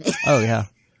fascinating. Oh yeah.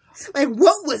 Like,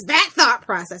 what was that thought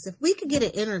process? If we could get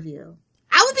an interview,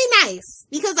 I would be nice,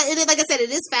 because like I said,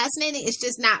 it is fascinating. It's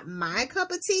just not my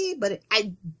cup of tea, but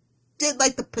I did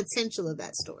like the potential of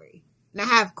that story, and I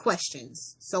have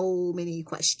questions. So many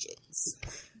questions.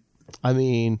 I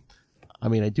mean,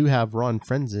 I do have Ron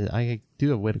Friends. I do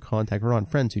have a way to contact Ron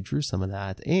Friends who drew some of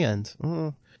that.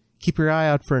 And keep your eye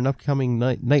out for an upcoming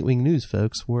Nightwing news,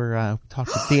 folks, where we talk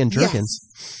to Dan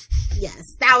Jurgens.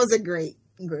 Yes, that was a great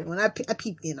one. I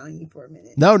peeped in on you for a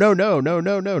minute.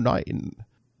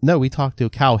 No, we talked to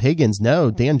Cal Higgins. No,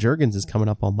 Dan Jurgens is coming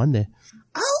up on Monday.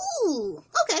 Oh,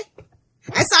 okay.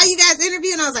 I saw you guys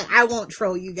interview, and I was like, I won't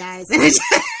troll you guys.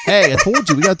 Hey, I told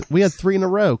you we had 3 in a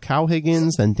row. Cal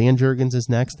Higgins, then Dan Jurgens is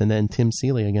next, and then Tim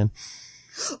Seeley again.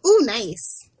 Ooh,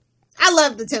 nice. I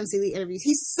love the Tim Seeley interviews.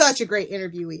 He's such a great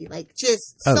interviewee. Like,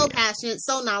 just passionate,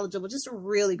 so knowledgeable, just a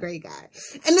really great guy.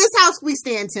 In this house, we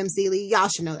stand Tim Seeley. Y'all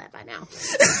should know that by now.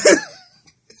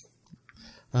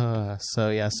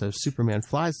 So Superman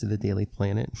flies to the Daily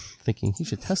Planet, thinking he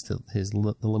should test the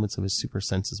limits of his super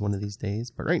senses one of these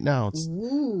days. But right now,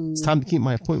 it's time to keep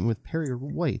my appointment with Perry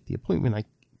White. The appointment I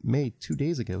made 2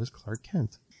 days ago is Clark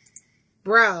Kent.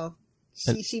 Bro,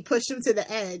 she pushed him to the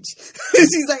edge.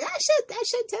 She's like, I should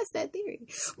test that theory.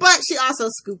 But he also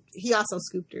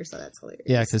scooped her, so that's hilarious.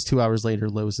 Yeah, because 2 hours later,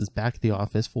 Lois is back at the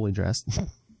office, fully dressed.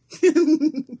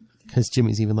 Because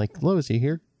Jimmy's even like, Lois, you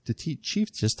here? The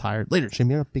chief's just tired. Later,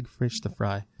 Jimmy, I got big fish to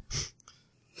fry.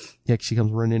 Yeah, she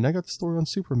comes running in. I got the story on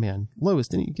Superman. Lois,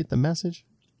 didn't you get the message?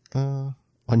 On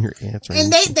your answer.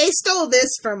 And they stole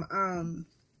this from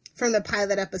the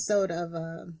pilot episode of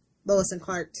Lois and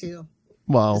Clark too.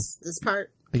 Well, this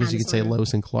part. I guess you could say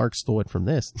Lois and Clark stole it from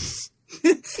this.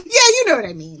 Yeah, you know what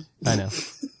I mean. I know.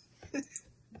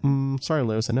 Sorry,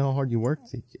 Lois. I know how hard you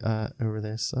worked over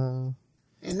this.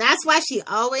 And that's why she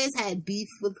always had beef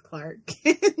with Clark.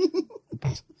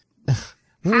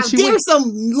 How dare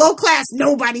some low-class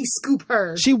nobody scoop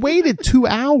her? She waited 2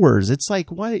 hours. It's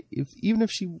like, what? Even if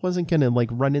she wasn't going to like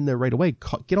run in there right away,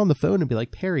 get on the phone and be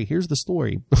like, Perry, here's the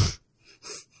story.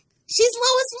 She's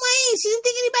Lois Lane. She didn't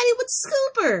think anybody would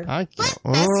scoop her.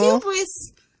 That's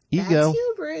hubris. Ego. That's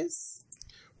hubris.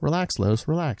 Relax, Lois.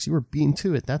 Relax. You were beaten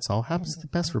to it. That's all. Happens to the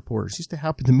best reporters. Used to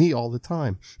happen to me all the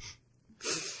time.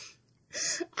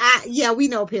 Yeah, we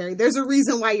know, Perry. There's a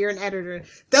reason why you're an editor.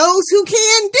 Those who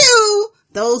can do,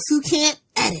 those who can't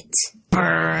edit.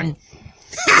 Burn.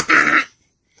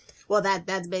 Well,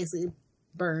 that's basically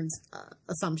Burns'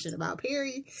 assumption about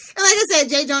Perry. And like I said,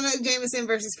 J. Jonah Jameson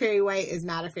versus Perry White is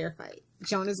not a fair fight.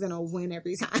 Jonah's gonna win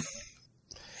every time.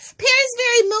 Perry's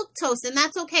very milquetoast, and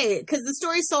that's okay, because the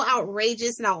story's so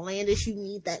outrageous and outlandish, you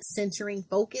need that centering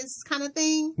focus kind of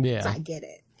thing. Yeah. So I get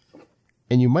it.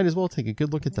 And you might as well take a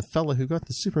good look at the fella who got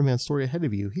the Superman story ahead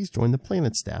of you. He's joined the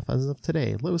Planet staff as of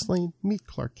today. Lois Lane, meet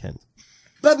Clark Kent.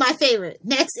 But my favorite,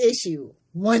 next issue,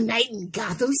 One Night in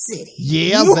Gotham City.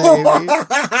 Yeah, baby.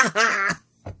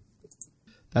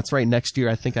 That's right. Next year,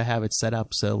 I think I have it set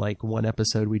up. So, like, one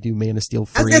episode, we do Man of Steel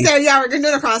 3. I was going to say, yeah, we're doing a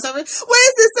crossover. Wait, is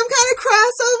this some kind of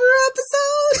crossover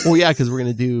episode? Well, yeah, because we're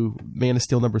going to do Man of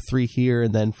Steel number 3 here.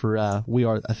 And then for, I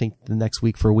think the next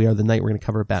week for We Are the Night, we're going to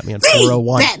cover Batman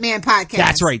 401. Batman podcast.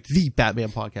 That's right. The Batman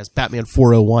podcast. Batman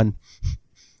 401.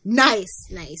 Nice.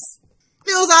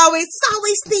 Phil's always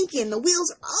thinking. The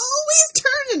wheels are always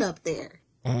turning up there.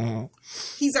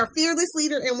 He's our fearless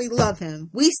leader, and we love him.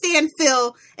 We stand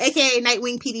Phil, aka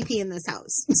Nightwing PDP, in this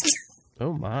house.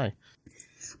 Oh my!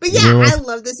 But yeah, I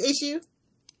love this issue.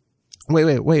 Wait!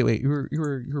 You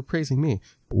were praising me.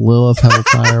 Lilith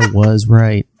Hellfire was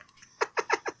right.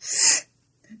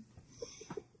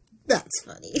 That's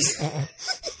funny.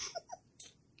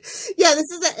 Yeah,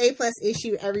 this is an A+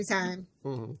 issue every time.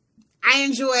 Mm-hmm. I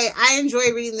enjoy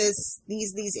reading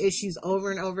these issues over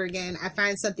and over again. I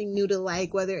find something new to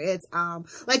like, whether it's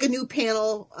like a new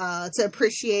panel to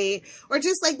appreciate, or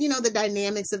just like, the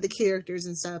dynamics of the characters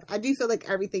and stuff. I do feel like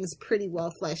everything's pretty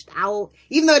well fleshed out,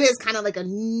 even though it is kind of like a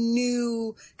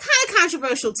new, kind of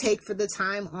controversial take for the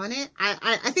time on it.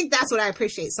 I think that's what I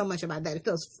appreciate so much about that. It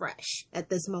feels fresh at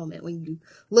this moment when you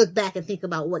look back and think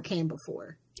about what came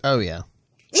before. Oh yeah.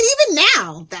 And even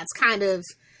now,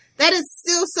 that is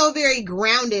still so very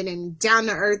grounded and down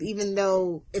to earth, even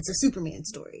though it's a Superman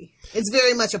story. It's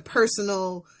very much a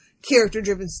personal,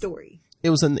 character-driven story. It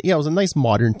was a nice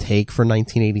modern take for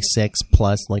 1986.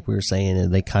 Plus, like we were saying,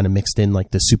 they kind of mixed in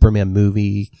like the Superman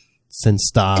movie and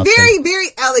stuff. Very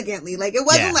elegantly. Like, it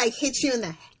wasn't like hit you in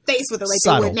the face with it like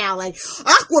they would now. Like,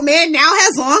 Aquaman now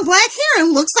has long black hair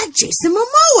and looks like Jason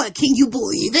Momoa. Can you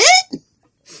believe it?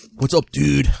 What's up,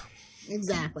 dude?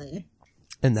 Exactly.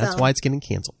 And that's why it's getting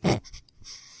canceled. Well,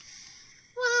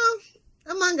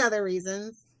 among other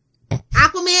reasons.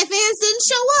 Aquaman fans didn't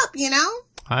show up,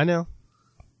 I know.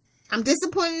 I'm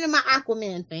disappointed in my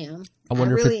Aquaman fan. I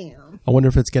wonder if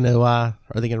it's going to, are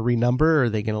they going to renumber, or are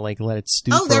they going to like let it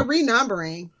stew? Oh, they're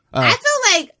renumbering. I feel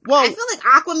like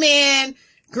Aquaman,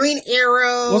 Green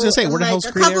Arrow. I was going to say, where the hell's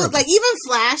Green Arrow? Like even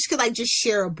Flash could like just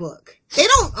share a book. They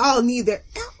don't all need their,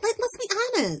 like, let's be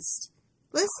honest.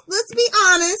 Let's be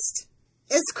honest.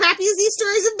 As crappy as these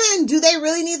stories have been, do they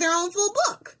really need their own full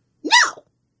book? No.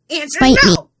 Answer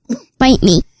no. Bite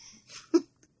me.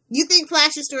 You think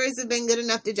Flash's stories have been good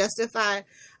enough to justify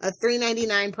a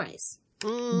 $3.99 price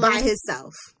by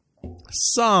himself?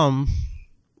 Some.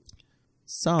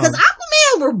 Because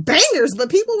Aquaman were bangers, but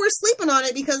people were sleeping on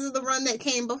it because of the run that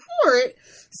came before it.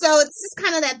 So it's just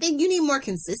kind of that thing. You need more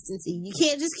consistency. You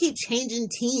can't just keep changing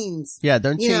teams. Yeah,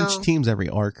 don't change teams every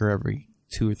arc or every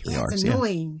 2 or 3 arcs. It's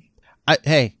annoying.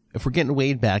 Hey, if we're getting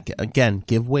Wade back, again,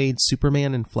 give Wade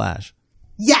Superman and Flash.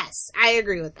 Yes, I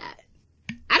agree with that.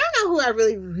 who I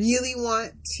really, really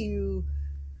want to...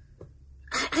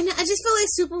 I just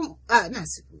feel like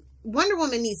Wonder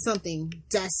Woman needs something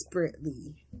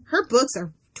desperately. Her books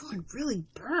are doing really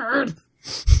bad.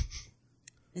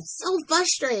 It's so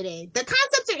frustrating. The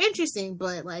concepts are interesting,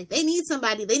 but like they need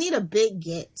a big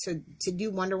get to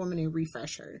do Wonder Woman and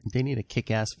refresh her. They need a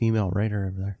kick-ass female writer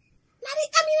over there.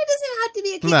 It doesn't have to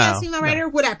be a kick-ass female writer.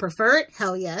 Would I prefer it?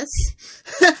 Hell yes.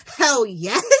 Hell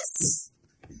yes.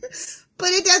 But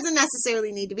it doesn't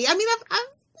necessarily need to be. I mean,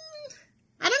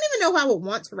 I don't even know who I would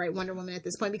want to write Wonder Woman at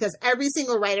this point because every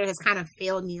single writer has kind of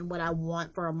failed me in what I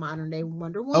want for a modern day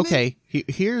Wonder Woman. Okay,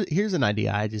 here's an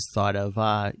idea I just thought of.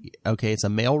 Okay, it's a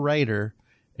male writer,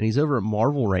 and he's over at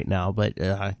Marvel right now, but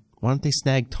why don't they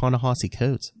snag Ta-Nehisi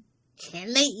Coates?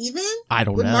 Can they even? I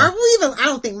don't know. Marvel even? I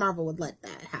don't think Marvel would let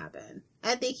that happen.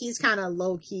 I think he's kind of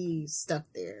low-key stuck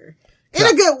there. In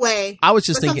a good way. I was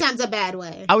just thinking, sometimes a bad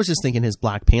way. I was just thinking his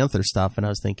Black Panther stuff, and I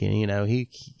was thinking,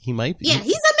 he might be. Yeah,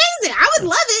 he's amazing. I would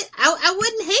love it. I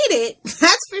wouldn't hate it.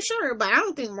 That's for sure. But I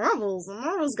don't think Marvel's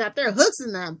got their hooks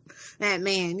in that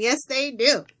man. Yes, they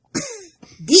do.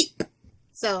 Deep.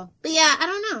 So, but yeah, I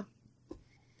don't know.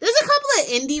 There's a couple of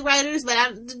indie writers, but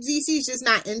DC's just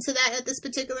not into that at this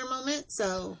particular moment.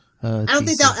 So I don't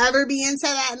think they'll ever be into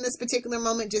that in this particular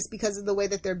moment just because of the way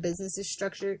that their business is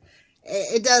structured.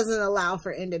 It doesn't allow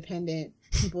for independent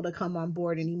people to come on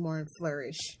board anymore and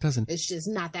flourish. It's just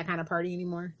not that kind of party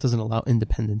anymore. Doesn't allow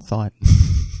independent thought.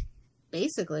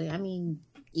 Basically. I mean,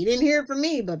 you didn't hear it from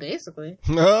me, but basically.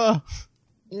 And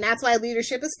that's why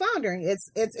leadership is floundering.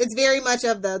 It's very much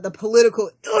of the political,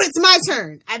 it's my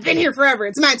turn. I've been here forever.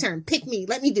 It's my turn. Pick me.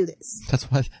 Let me do this. That's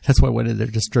why one of their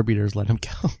distributors let him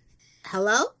go.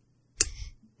 Hello?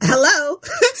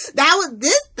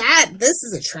 This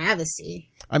is a travesty.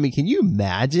 I mean, can you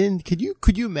imagine? Could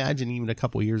you imagine even a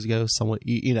couple of years ago, someone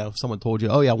told you,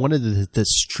 oh yeah, one of the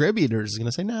distributors is going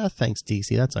to say, nah, thanks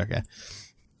DC, that's okay.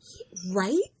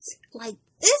 Right? Like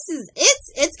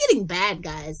it's getting bad,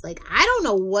 guys. Like I don't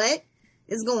know what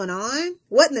is going on.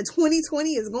 What in the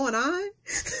 2020 is going on?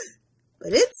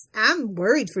 But I'm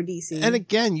worried for DC. And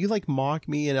again, you like mock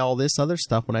me and all this other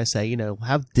stuff when I say,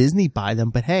 have Disney buy them,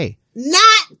 but hey.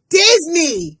 Not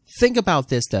Disney! Think about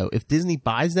this though. If Disney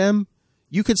buys them,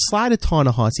 you could slide a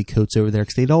Ta-Nehisi Coates over there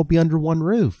because they'd all be under one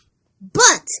roof.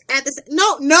 But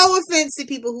no offense to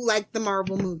people who like the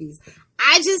Marvel movies.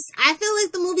 I feel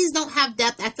like the movies don't have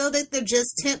depth. I feel like they're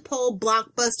just tentpole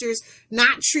blockbusters,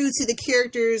 not true to the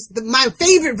characters, my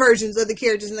favorite versions of the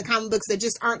characters in the comic books that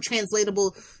just aren't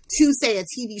translatable to, say, a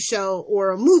TV show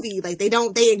or a movie. Like they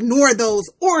ignore those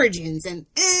origins, and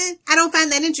I don't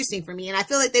find that interesting for me. And I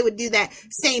feel like they would do that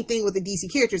same thing with the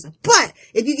DC characters. But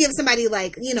if you give somebody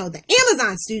like, the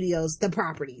Amazon Studios, the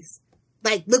properties,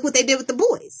 like look what they did with The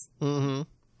Boys. Mm-hmm.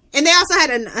 And they also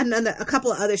had a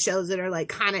couple of other shows that are like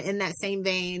kind of in that same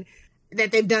vein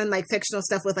that they've done like fictional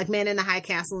stuff with, like Man in the High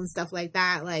Castle and stuff like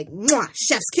that. Like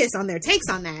chef's kiss on their takes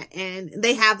on that. And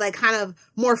they have like kind of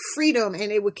more freedom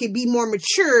and could be more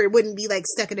mature. It wouldn't be like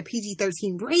stuck in a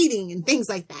PG-13 rating and things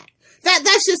like that.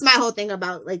 That's just my whole thing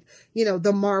about like,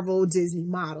 the Marvel Disney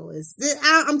model is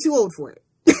I'm too old for it.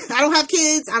 I don't have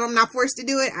kids. I'm not forced to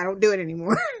do it. I don't do it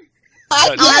anymore.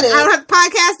 I don't have to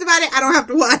podcast about it. I don't have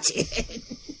to watch it.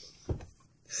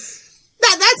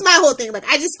 That's my whole thing. Like,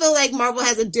 I just feel like Marvel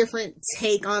has a different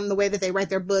take on the way that they write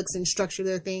their books and structure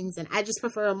their things, and I just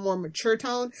prefer a more mature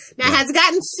tone. Now, has it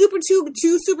gotten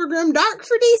too super grim dark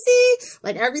for DC?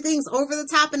 Like, everything's over the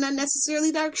top and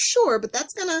unnecessarily dark? Sure, but they'll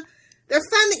find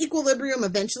the equilibrium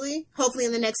eventually. Hopefully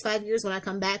in the next 5 years when I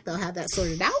come back, they'll have that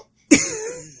sorted out.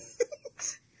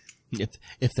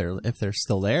 if they're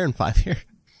still there in 5 years.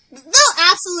 They'll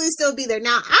absolutely still be there.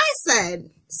 Now, I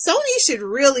said Sony should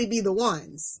really be the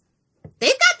ones.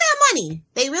 They've got that money.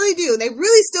 They really do. They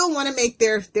really still want to make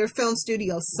their film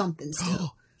studio something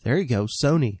still. There you go.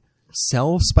 Sony.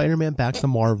 Sell Spider-Man back to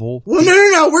Marvel. Well,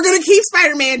 no. We're going to keep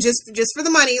Spider-Man just for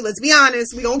the money. Let's be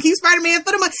honest. We don't keep Spider-Man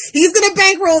for the money. He's going to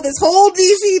bankroll this whole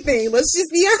DC thing. Let's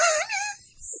just be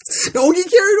honest. Don't get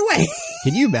carried away.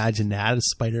 Can you imagine that if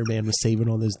Spider-Man was saving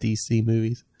all those DC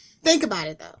movies? Think about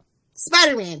it, though.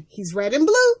 Spider-Man, he's red and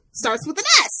blue. Starts with an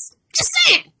S. Just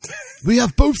saying. We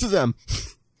have both of them.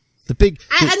 I mean,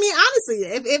 honestly,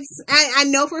 if I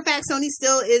know for a fact Sony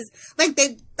still is like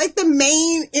the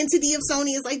main entity of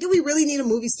Sony is like, do we really need a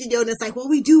movie studio? And it's like, well,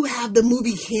 we do have the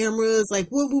movie cameras. Like,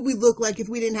 what would we look like if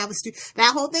we didn't have a studio?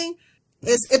 That whole thing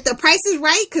is, if the price is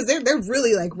right, because they're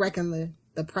really like wrecking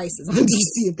the prices on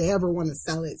DC if they ever want to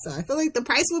sell it. So I feel like the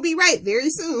price will be right very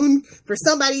soon for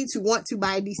somebody to want to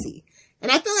buy DC.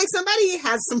 And I feel like somebody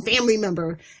has some family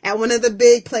member at one of the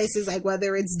big places, like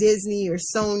whether it's Disney or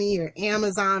Sony or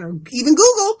Amazon or even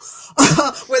Google,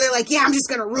 where they're like, yeah, I'm just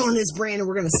going to ruin this brand and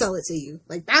we're going to sell it to you.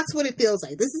 Like, that's what it feels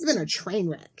like. This has been a train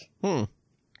wreck. Is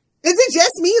it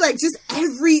just me? Like,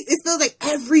 it feels like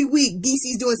every week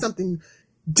DC's doing something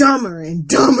dumber and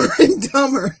dumber and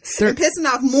dumber and pissing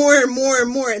off more and more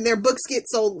and more, and their books get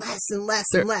sold less and less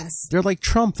and less. They're like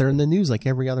Trump. They're in the news like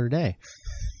every other day.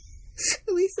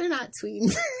 At least they're not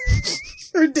tweeting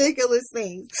ridiculous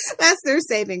things. That's their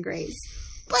saving grace.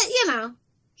 But, you know,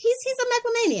 he's a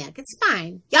megalomaniac. It's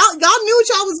fine. Y'all knew what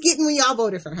y'all was getting when y'all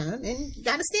voted for him, and you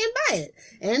gotta stand by it.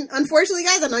 And unfortunately,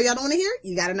 guys, I know y'all don't want to hear it.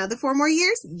 You got another 4 more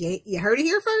years. You heard it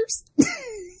here first.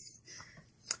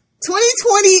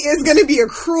 2020 is going to be a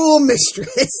cruel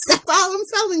mistress. That's all I'm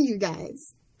telling you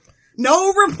guys.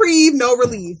 No reprieve, no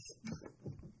relief.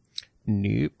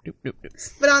 Nope.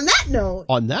 But on that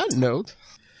note,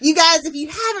 you guys, if you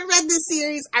haven't read this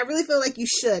series, I really feel like you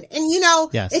should. And you know,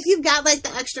 if you've got like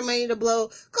the extra money to blow,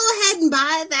 go ahead and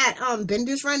buy that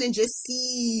Bendis run and just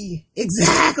see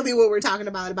exactly what we're talking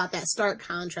about that stark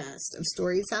contrast of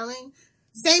storytelling.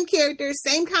 Same character,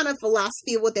 same kind of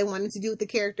philosophy of what they wanted to do with the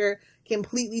character,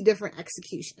 completely different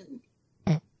execution.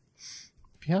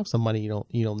 If you have some money you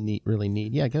don't really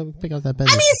need, go pick up that Bendis.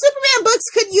 I mean, Superman books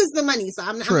could use the money, so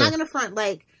I'm not going to front.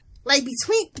 Like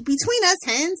between us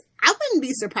hens, I wouldn't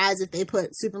be surprised if they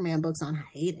put Superman books on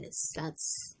hiatus.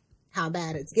 That's how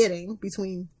bad it's getting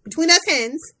between us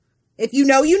hens. If you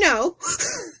know, you know.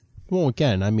 Well,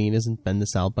 again, I mean, isn't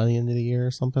Bendis out by the end of the year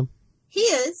or something? He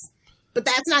is, but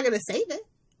that's not going to save it.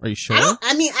 Are you sure?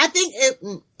 I think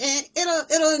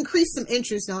it'll increase some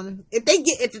interest on it if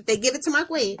they give it to Mark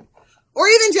Waid. Or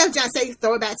even Jeff Johns, say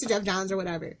throw it back to Jeff Johns or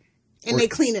whatever, and they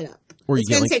clean it up. It's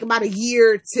going to take about a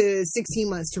year to 16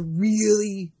 months to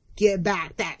really get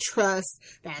back that trust,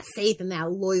 that faith, and that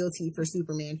loyalty for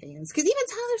Superman fans. Because even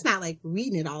Tyler's not like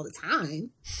reading it all the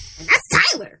time, and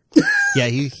that's Tyler. Yeah,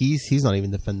 he's not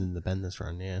even defending the Bendis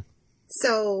run. Yeah.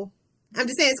 So I'm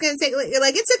just saying it's going to take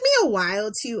like it took me a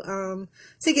while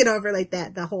to get over like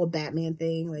the whole Batman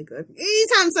thing. Like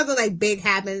anytime something like big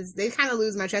happens, they kind of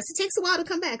lose my trust. It takes a while to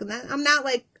come back, and I'm not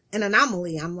like an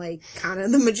anomaly. I'm like kind of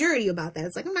the majority about that.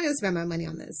 It's like I'm not going to spend my money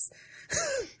on this.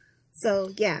 So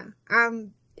yeah,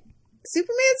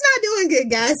 Superman's not doing good,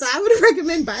 guys. So I would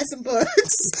recommend buy some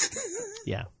books.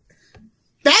 Yeah,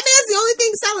 Batman's the only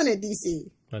thing selling at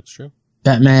DC. That's true.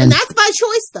 Batman, and that's by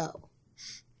choice though.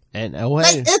 And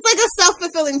like, it's like a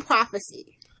self-fulfilling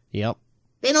prophecy. Yep.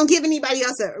 They don't give anybody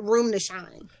else a room to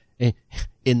shine.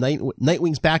 In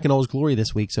Nightwing's back in all his glory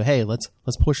this week, so hey, let's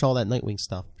push all that Nightwing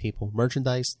stuff, people.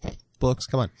 Merchandise, books,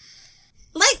 come on.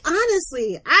 Like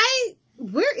honestly,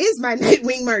 where is my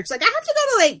Nightwing merch? Like I have to go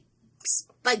to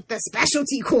like the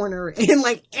specialty corner in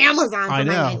like Amazon for my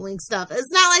Nightwing stuff. It's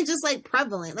not like just like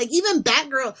prevalent. Like even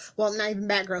Batgirl, well, not even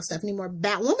Batgirl stuff anymore.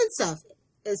 Batwoman stuff,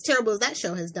 as terrible as that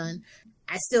show has done,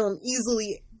 I still am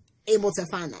easily able to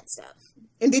find that stuff.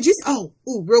 And did you?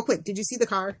 Real quick, did you see the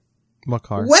car? What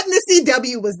car? What in the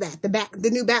CW was that? The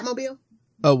new Batmobile?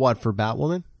 Oh, what, for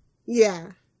Batwoman?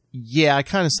 Yeah. Yeah, I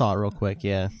kind of saw it real quick.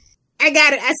 Yeah. I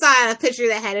got it. I saw a picture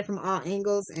that had it from all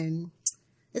angles, and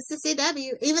it's the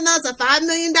CW. Even though it's a $5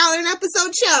 million an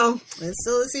episode show, it's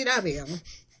still the CW.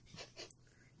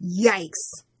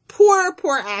 Yikes! Poor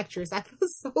actress. I feel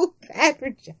so bad for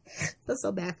Jess. I feel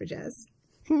so bad for Jess.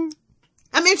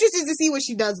 I'm interested to see what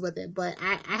she does with it, but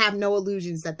I have no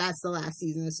illusions that that's the last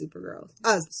season of Supergirl.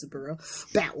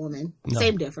 Batwoman. No.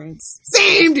 Same difference.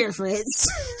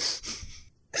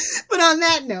 But on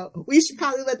that note, we should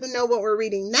probably let them know what we're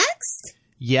reading next.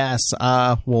 Yes.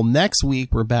 Well, next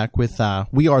week we're back with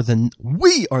We Are the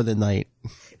Night.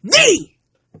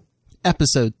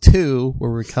 Episode 2,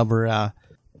 where we cover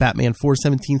Batman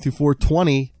 417 through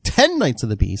 420, 10 Nights of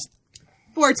the Beast.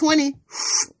 420.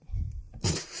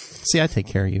 See, I take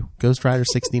care of you. Ghost Rider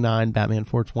 69, Batman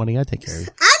 420, I take care of you.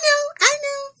 I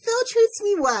know. Phil treats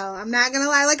me well. I'm not going to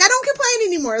lie. Like, I don't complain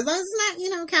anymore. As long as it's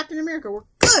not, Captain America. We're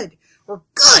good. Or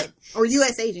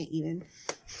U.S. Agent, even.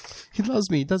 He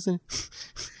loves me. He doesn't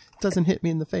hit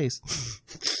me in the face.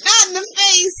 Not in the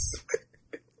face.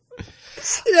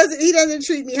 He doesn't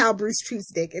treat me how Bruce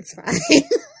treats Dick. It's fine.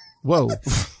 Whoa.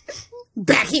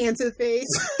 Backhand to the face.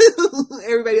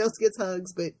 Everybody else gets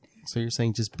hugs, but... So you're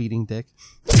saying just beating Dick?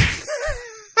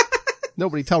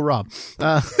 Nobody tell Rob.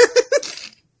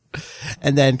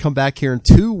 And then come back here in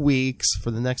 2 weeks for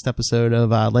the next episode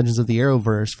of Legends of the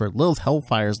Arrowverse for Lilith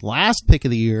Hellfire's last pick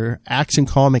of the year, Action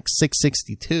Comics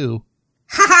 662.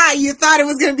 Haha, you thought it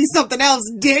was going to be something else,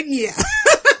 didn't you?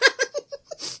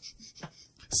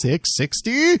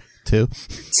 662. 2.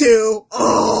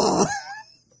 Oh.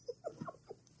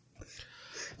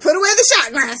 Put away the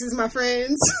shot glasses, my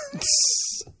friends.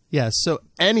 Yeah, so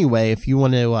anyway, if you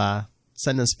want to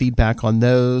send us feedback on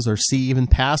those or see even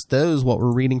past those what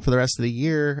we're reading for the rest of the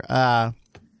year, well,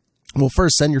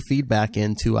 first send your feedback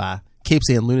into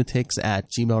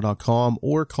capesandlunatics@gmail.com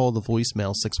or call the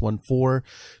voicemail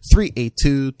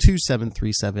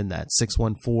 614-382-2737. That's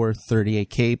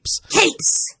 614-38-CAPES.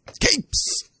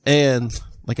 Capes! And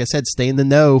like I said, stay in the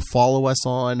know. Follow us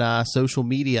on social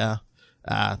media.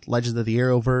 Legends of the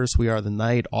Arrowverse, We Are the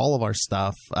Night, all of our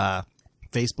stuff.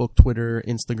 Facebook, Twitter,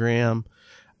 Instagram.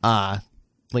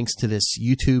 Links to this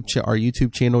our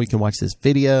YouTube channel. You can watch this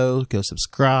video. Go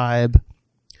subscribe.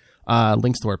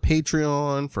 Links to our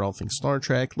Patreon for all things Star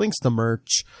Trek. Links to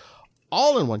merch.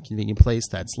 All in one convenient place.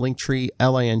 That's Linktree,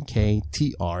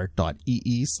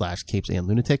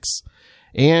 linktr.ee/capesandlunatics.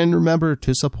 And remember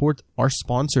to support our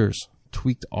sponsors.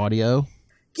 Tweaked Audio.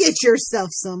 Get yourself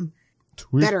some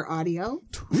better audio.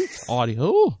 Tweaked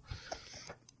Audio.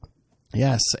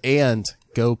 Yes, and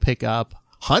go pick up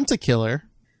Hunt a Killer.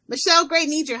 Michelle Gray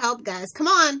needs your help, guys. Come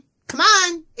on.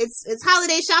 It's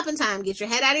holiday shopping time. Get your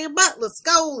head out of your butt. Let's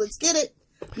go. Let's get it.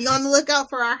 Be on the lookout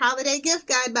for our holiday gift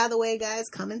guide, by the way, guys.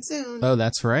 Coming soon. Oh,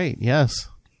 that's right. Yes.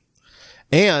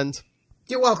 And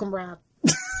you're welcome, Rob.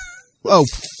 Oh,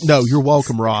 no, you're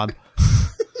welcome, Rob.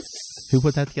 Who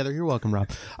put that together? You're welcome, Rob.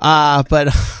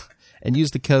 And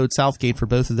use the code Southgate for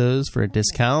both of those for a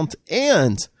discount.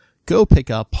 And go pick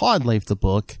up Pod Life the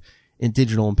book in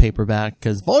digital and paperback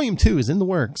because Volume 2 is in the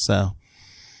works. So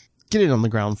get it on the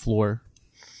ground floor.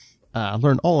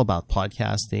 Learn all about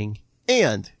podcasting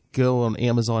and go on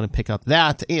Amazon and pick up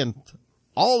that. And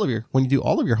when you do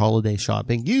all of your holiday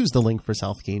shopping, use the link for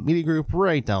Southgate Media Group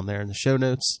right down there in the show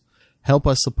notes. Help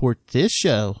us support this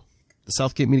show, the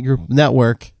Southgate Media Group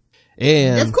Network.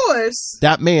 And of course,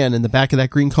 that man in the back of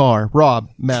that green car, Rob,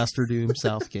 Master Doom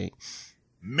Southgate.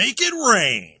 Make it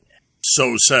rain.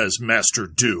 So says Master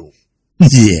Doom.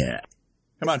 Yeah.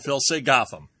 Come on, Phil, say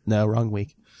Gotham. No, wrong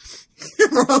week.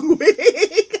 Wrong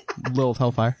week. Lilith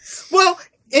Hellfire. Well,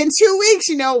 in 2 weeks,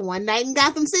 one night in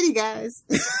Gotham City, guys.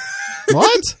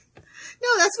 What? No,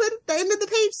 that's what the end of the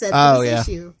page said. Oh, yeah.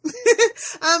 Issue.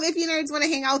 If you nerds want to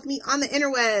hang out with me on the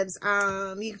interwebs,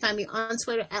 you can find me on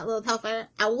Twitter @Lilith Hellfire.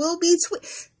 I will be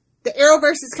the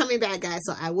Arrowverse is coming back, guys,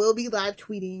 so I will be live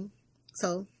tweeting.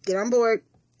 So get on board.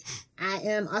 I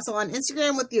am also on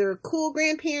Instagram with your cool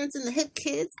grandparents and the hip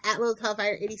kids @Lilith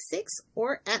Hellfire 86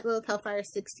 or @Lilith Hellfire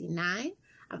 69.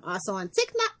 I'm also on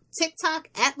TikTok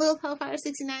 @Lilith Hellfire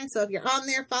 69. So if you're on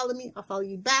there, follow me. I'll follow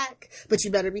you back, but you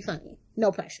better be funny.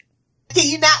 No pressure. Can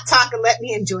you not talk and let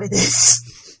me enjoy this?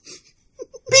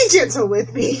 Be gentle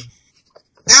with me.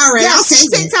 All right, yes,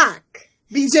 TikTok.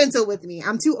 Be gentle with me.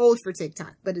 I'm too old for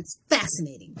TikTok, but it's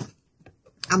fascinating.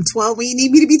 I'm 12 when you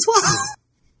need me to be 12.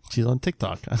 She's on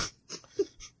TikTok. Huh?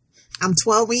 I'm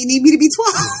 12 when you need me to be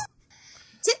 12.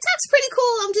 TikTok's pretty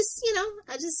cool. I'm just,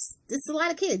 it's a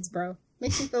lot of kids, bro.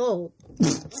 Makes me feel old.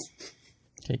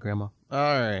 Okay, Grandma.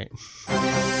 All right.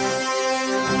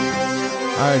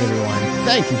 All right, everyone.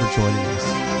 Thank you for joining us.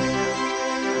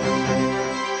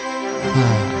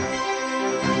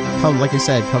 Like I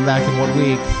said, come back in 1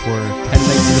 week for 10 Nights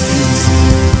in the Feast.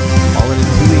 Followed in 2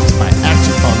 weeks by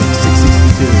Action Comics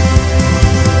 662.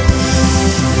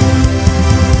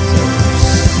 So,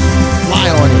 fly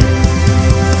on in.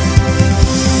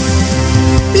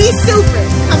 Be super.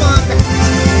 Come on back.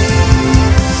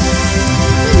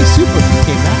 Maybe super if you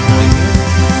came back.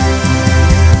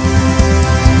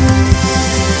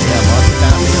 Yeah, lots of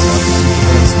Batman, lots of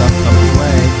Superman stuff coming your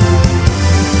way.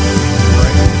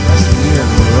 Right, the rest of the year,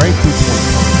 right through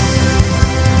 2020.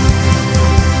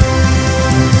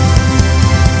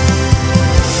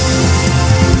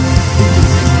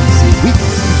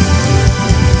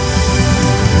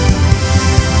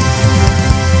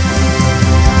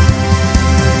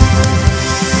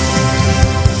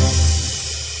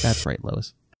 That's right,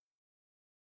 Lois.